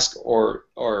don't ask or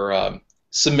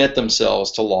submit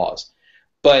themselves to laws.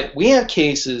 But we have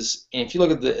cases, and if you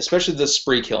look at especially the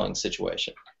spree killing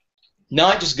situation,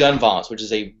 not just gun violence, which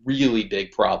is a really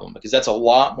big problem, because that's a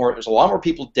lot more. There's a lot more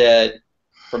people dead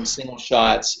from single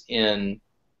shots in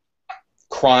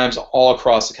crimes all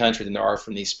across the country than there are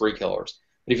from these spree killers.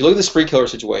 But if you look at the spree killer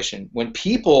situation, when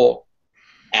people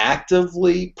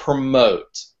actively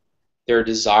promote their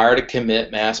desire to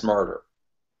commit mass murder,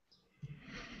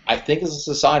 I think as a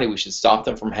society we should stop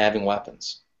them from having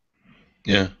weapons.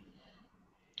 Yeah.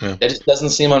 Yeah. That just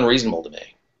doesn't seem unreasonable to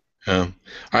me.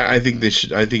 I think they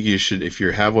should. I think you should. If you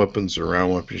have weapons or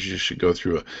around weapons, you should go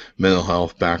through a mental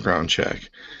health background check,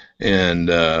 and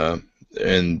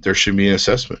there should be an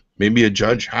assessment. Maybe a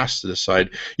judge has to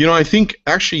decide. I think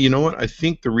actually, you know what? I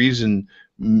think the reason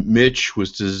Mitch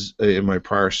was in my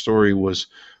prior story was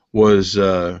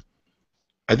I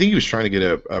think he was trying to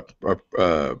get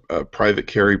a private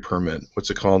carry permit.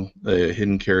 What's it called? A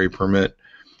hidden carry permit.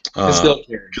 Concealed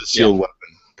carry. Concealed weapon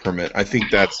permit. I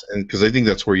think because I think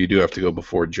that's where you do have to go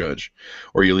before a judge,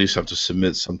 or you at least have to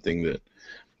submit something that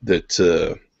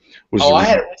was. Oh, I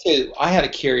had a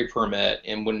carry permit,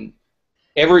 and when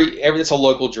it's a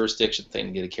local jurisdiction thing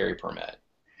to get a carry permit.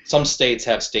 Some states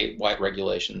have statewide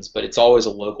regulations, but it's always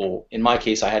a local. In my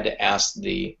case, I had to ask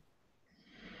the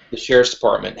sheriff's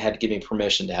department had to give me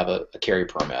permission to have a carry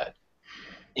permit.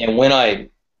 And when I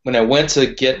went to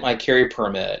get my carry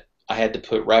permit, I had to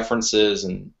put references,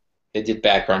 and they did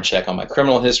background check on my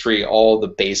criminal history, all the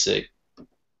basic.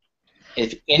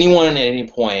 If anyone at any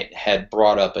point had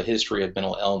brought up a history of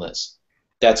mental illness,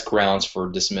 that's grounds for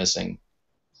dismissing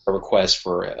a request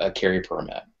for a carry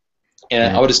permit.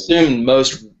 And I would assume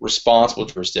most responsible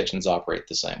jurisdictions operate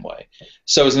the same way.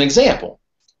 So as an example,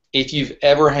 if you've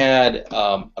ever had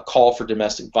a call for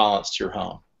domestic violence to your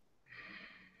home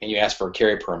and you ask for a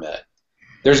carry permit,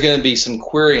 there's going to be some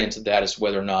query into that as to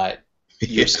whether or not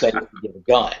you're safe to get a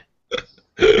gun.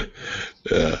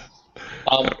 Yeah.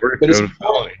 But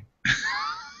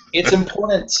it's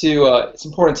important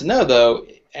to know, though,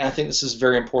 and I think this is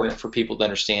very important for people to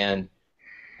understand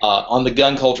on the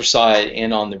gun culture side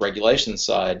and on the regulation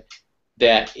side,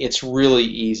 that it's really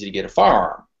easy to get a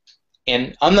firearm.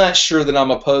 And I'm not sure that I'm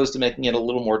opposed to making it a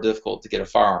little more difficult to get a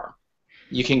firearm.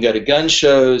 You can go to gun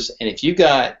shows, and if you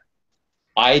got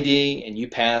ID and you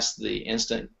pass the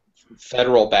instant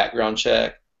federal background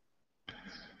check,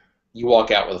 you walk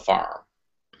out with a firearm.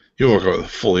 You walk out with a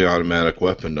fully automatic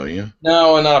weapon, don't you?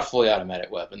 No, not a fully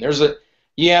automatic weapon.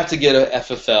 You have to get a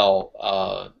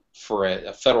FFL for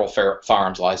a federal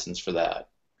firearms license for that,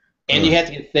 and you have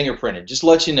to get fingerprinted. Just to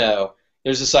let you know,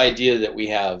 there's this idea that we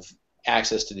have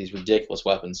access to these ridiculous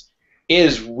weapons. It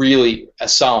is really a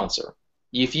silencer.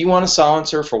 If you want a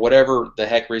silencer for whatever the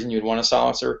heck reason you would want a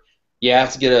silencer, you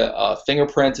have to get a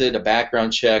fingerprinted, a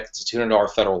background check. It's a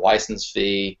 $200 federal license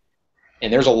fee,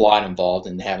 and there's a lot involved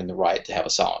in having the right to have a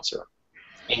silencer.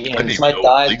 And somebody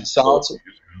dies with a silencer.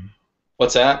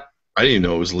 What's that? I didn't even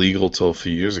know it was legal till a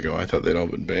few years ago. I thought they'd all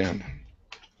been banned.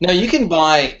 No, you can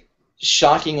buy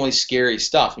shockingly scary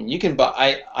stuff. I mean, you can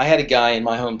buy. I had a guy in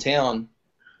my hometown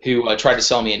who tried to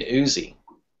sell me an Uzi,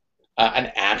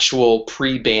 an actual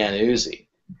pre-ban Uzi,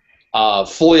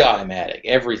 fully automatic,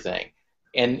 everything.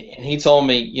 And he told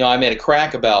me, I made a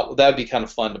crack about, well, that would be kind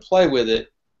of fun to play with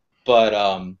it, but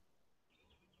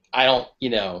I don't,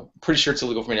 pretty sure it's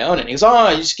illegal for me to own it. And he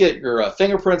goes, you just get your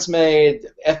fingerprints made,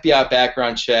 FBI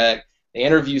background check, they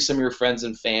interview some of your friends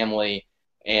and family,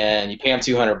 and you pay them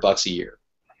 $200 a year.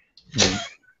 I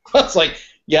was like,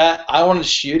 yeah, I want to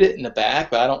shoot it in the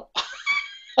back, but I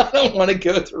don't want to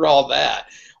go through all that.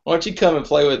 Why don't you come and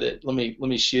play with it? Let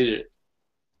me shoot it.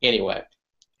 Anyway,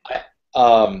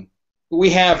 we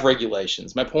have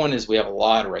regulations. My point is we have a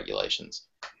lot of regulations,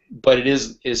 but it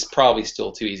is probably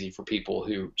still too easy for people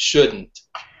who shouldn't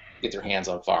get their hands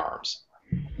on firearms.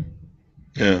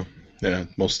 Yeah,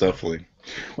 most definitely.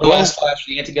 One last flash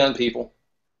for the anti-gun people.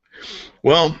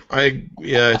 Well, I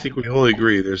think we wholly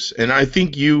agree. And I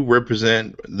think you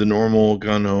represent the normal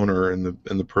gun owner and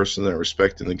the person that I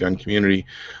respect in the gun community.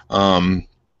 The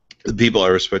people I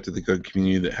respect in the gun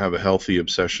community that have a healthy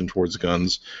obsession towards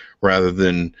guns, rather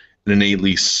than an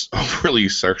innately overly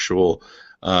sexual,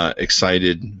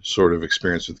 excited sort of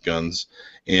experience with guns.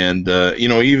 And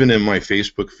even in my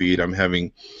Facebook feed, I'm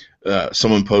having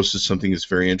someone posted something that's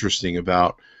very interesting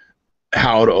about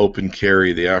how to open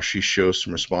carry. They actually show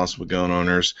some responsible gun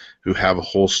owners who have a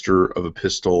holster of a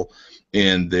pistol,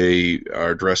 and they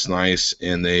are dressed nice,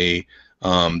 and they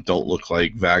don't look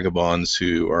like vagabonds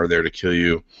who are there to kill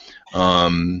you.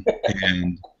 And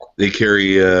they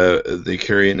carry it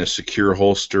in a secure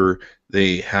holster.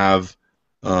 They have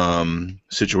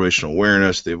situational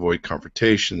awareness. They avoid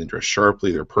confrontation. They dress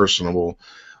sharply. They're personable.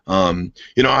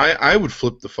 I would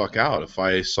flip the fuck out if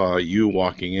I saw you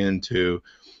walking into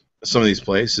some of these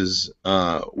places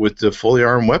with the fully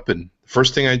armed weapon.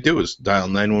 First thing I do is dial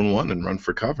 911 and run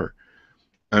for cover.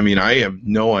 I mean, I have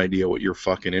no idea what your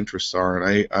fucking interests are,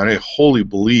 and I wholly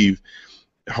believe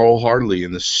wholeheartedly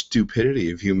in the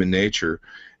stupidity of human nature,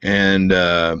 and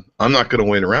I'm not going to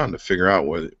wait around to figure out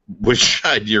which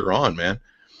side you're on, man.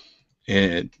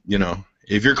 And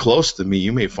if you're close to me,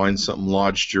 you may find something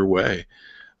lodged your way,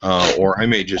 or I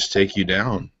may just take you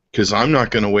down, because I'm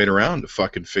not going to wait around to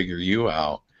fucking figure you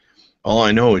out. All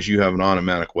I know is you have an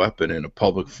automatic weapon in a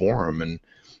public forum,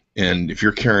 and if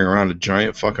you're carrying around a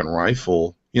giant fucking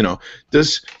rifle, the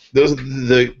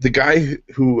guy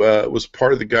who was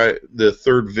part of the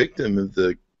third victim of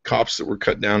the cops that were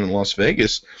cut down in Las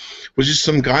Vegas was just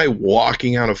some guy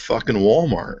walking out of fucking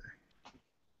Walmart.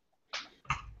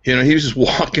 He was just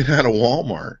walking out of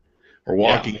Walmart or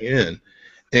walking in,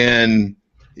 and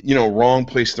wrong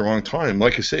place at the wrong time.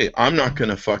 Like I say, I'm not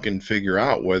gonna fucking figure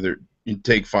out whether. You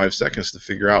take 5 seconds to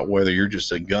figure out whether you're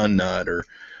just a gun nut or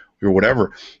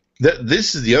whatever.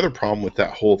 This is the other problem with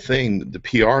that whole thing, the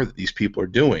PR that these people are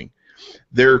doing.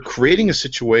 They're creating a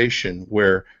situation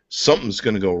where something's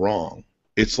going to go wrong.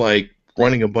 It's like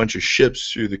running a bunch of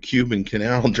ships through the Cuban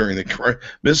Canal during the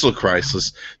missile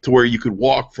crisis, to where you could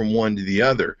walk from one to the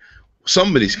other.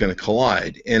 Somebody's going to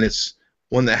collide, and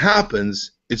when that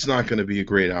happens, it's not going to be a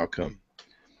great outcome,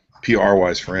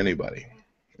 PR-wise, for anybody.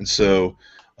 And so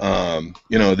the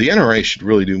NRA should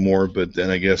really do more, but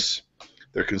then I guess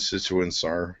their constituents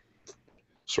are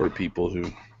sort of people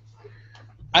who.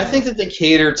 I think that they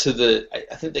cater to the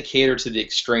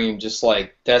extreme, just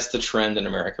like that's the trend in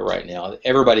America right now.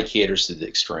 Everybody caters to the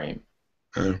extreme.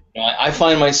 I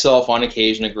find myself on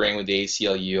occasion agreeing with the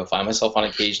ACLU. I find myself on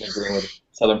occasion agreeing with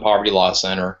Southern Poverty Law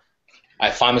Center.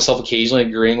 I find myself occasionally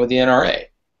agreeing with the NRA.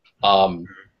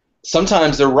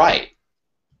 Sometimes they're right.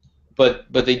 But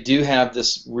they do have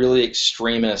this really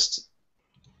extremist.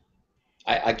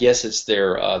 I guess it's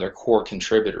their core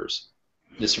contributors.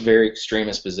 This very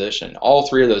extremist position. All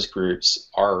three of those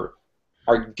groups are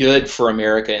good for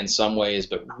America in some ways,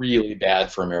 but really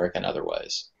bad for America in other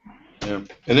ways. Yeah,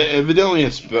 and evidently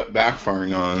it's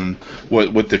backfiring on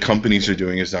what the companies are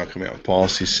doing. Is now coming out with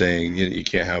policies saying you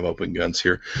can't have open guns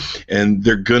here, and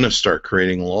they're gonna start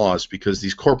creating laws, because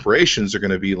these corporations are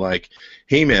gonna be like,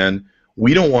 hey man,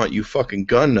 we don't want you fucking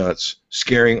gun nuts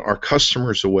scaring our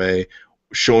customers away,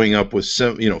 showing up with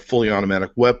fully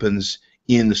automatic weapons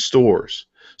in the stores.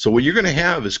 So what you're going to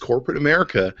have is corporate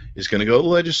America is going to go to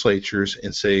legislatures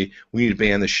and say, we need to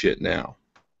ban this shit now.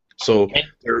 So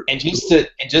and just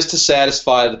to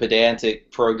satisfy the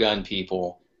pedantic pro-gun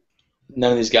people,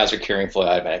 none of these guys are carrying fully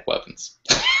automatic weapons.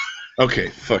 Okay,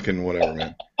 fucking whatever,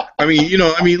 man. I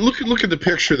mean, look at the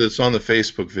picture that's on the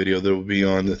Facebook video that will be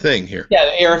on the thing here. Yeah,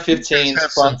 the AR-15s,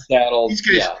 front saddles.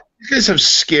 These guys have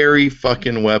scary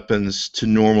fucking weapons to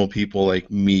normal people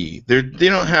like me. They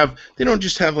don't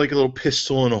just have like a little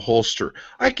pistol in a holster.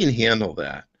 I can handle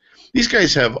that. These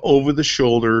guys have over the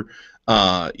shoulder,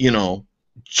 giant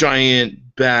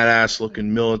badass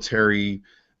looking military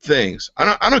things.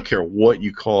 I don't care what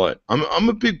you call it. I'm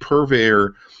a big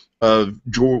purveyor of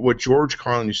what George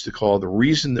Carlin used to call the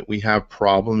reason that we have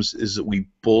problems is that we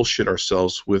bullshit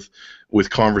ourselves with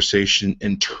conversation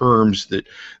and terms that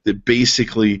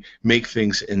basically make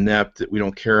things inept that we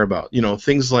don't care about.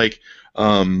 Things like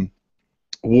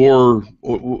war.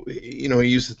 He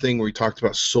used the thing where he talked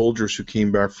about soldiers who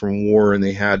came back from war and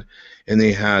they had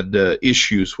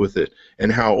issues with it,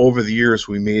 and how over the years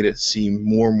we made it seem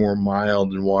more and more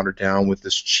mild and watered down with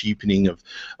this cheapening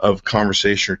of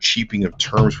conversation or cheapening of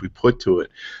terms we put to it.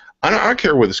 I don't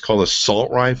care whether it's called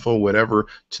assault rifle, whatever.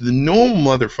 To the normal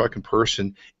motherfucking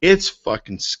person, it's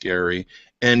fucking scary,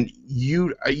 And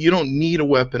you don't need a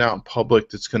weapon out in public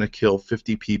that's going to kill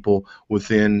 50 people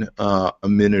within a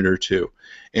minute or two.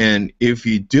 And if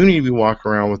you do need to be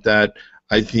walking around with that,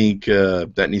 I think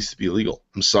that needs to be illegal.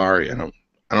 I'm sorry, I don't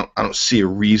see a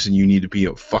reason you need to be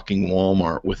at fucking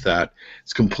Walmart with that.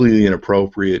 It's completely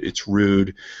inappropriate. It's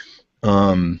rude,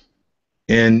 and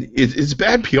it's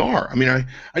bad PR. I mean,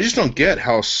 I just don't get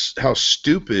how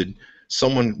stupid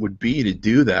someone would be to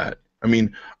do that. I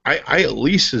mean, I at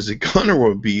least as a gunner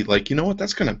would be like, you know what,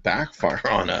 that's going to backfire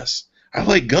on us. I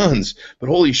like guns, but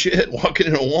holy shit, walking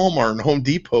into Walmart and Home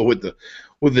Depot with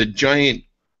a giant,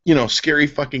 scary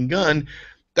fucking gun,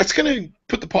 that's going to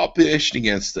put the population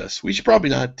against us. We should probably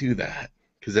not do that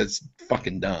because that's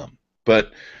fucking dumb.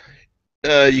 But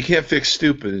you can't fix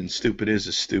stupid, and stupid is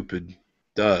as stupid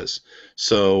does.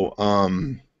 So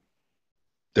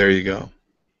there you go.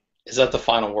 Is that the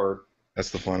final word? That's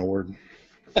the final word.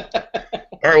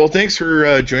 All right, well, thanks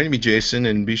for joining me, Jason,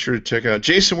 and be sure to check out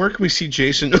Jason. Where can we see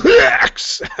Jason?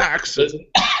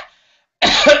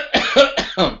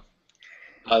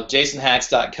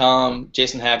 JasonHacks.com.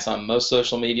 Jason Hacks on most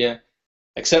social media,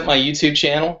 except my YouTube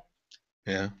channel.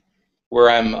 Yeah. Where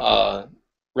I'm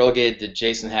relegated to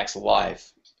Jason Hacks Life.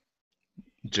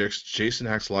 Jason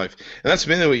Hacks Life. And that's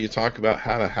mainly what you talk about,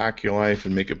 how to hack your life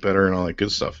and make it better and all that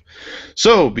good stuff.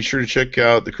 So be sure to check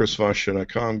out the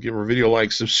ChrisVossShow.com. Give our video a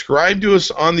like. Subscribe to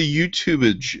us on the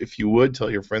YouTubeage, if you would.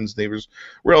 Tell your friends, neighbors,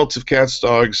 relative cats,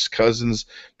 dogs, cousins,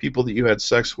 people that you had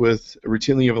sex with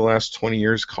routinely over the last 20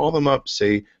 years. Call them up.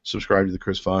 Say, subscribe to the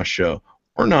Chris Voss Show.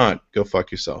 Or not. Go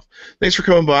fuck yourself. Thanks for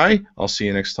coming by. I'll see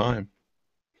you next time.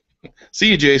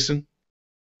 See you, Jason.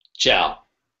 Ciao.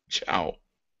 Ciao.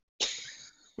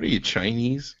 What are you,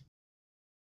 Chinese?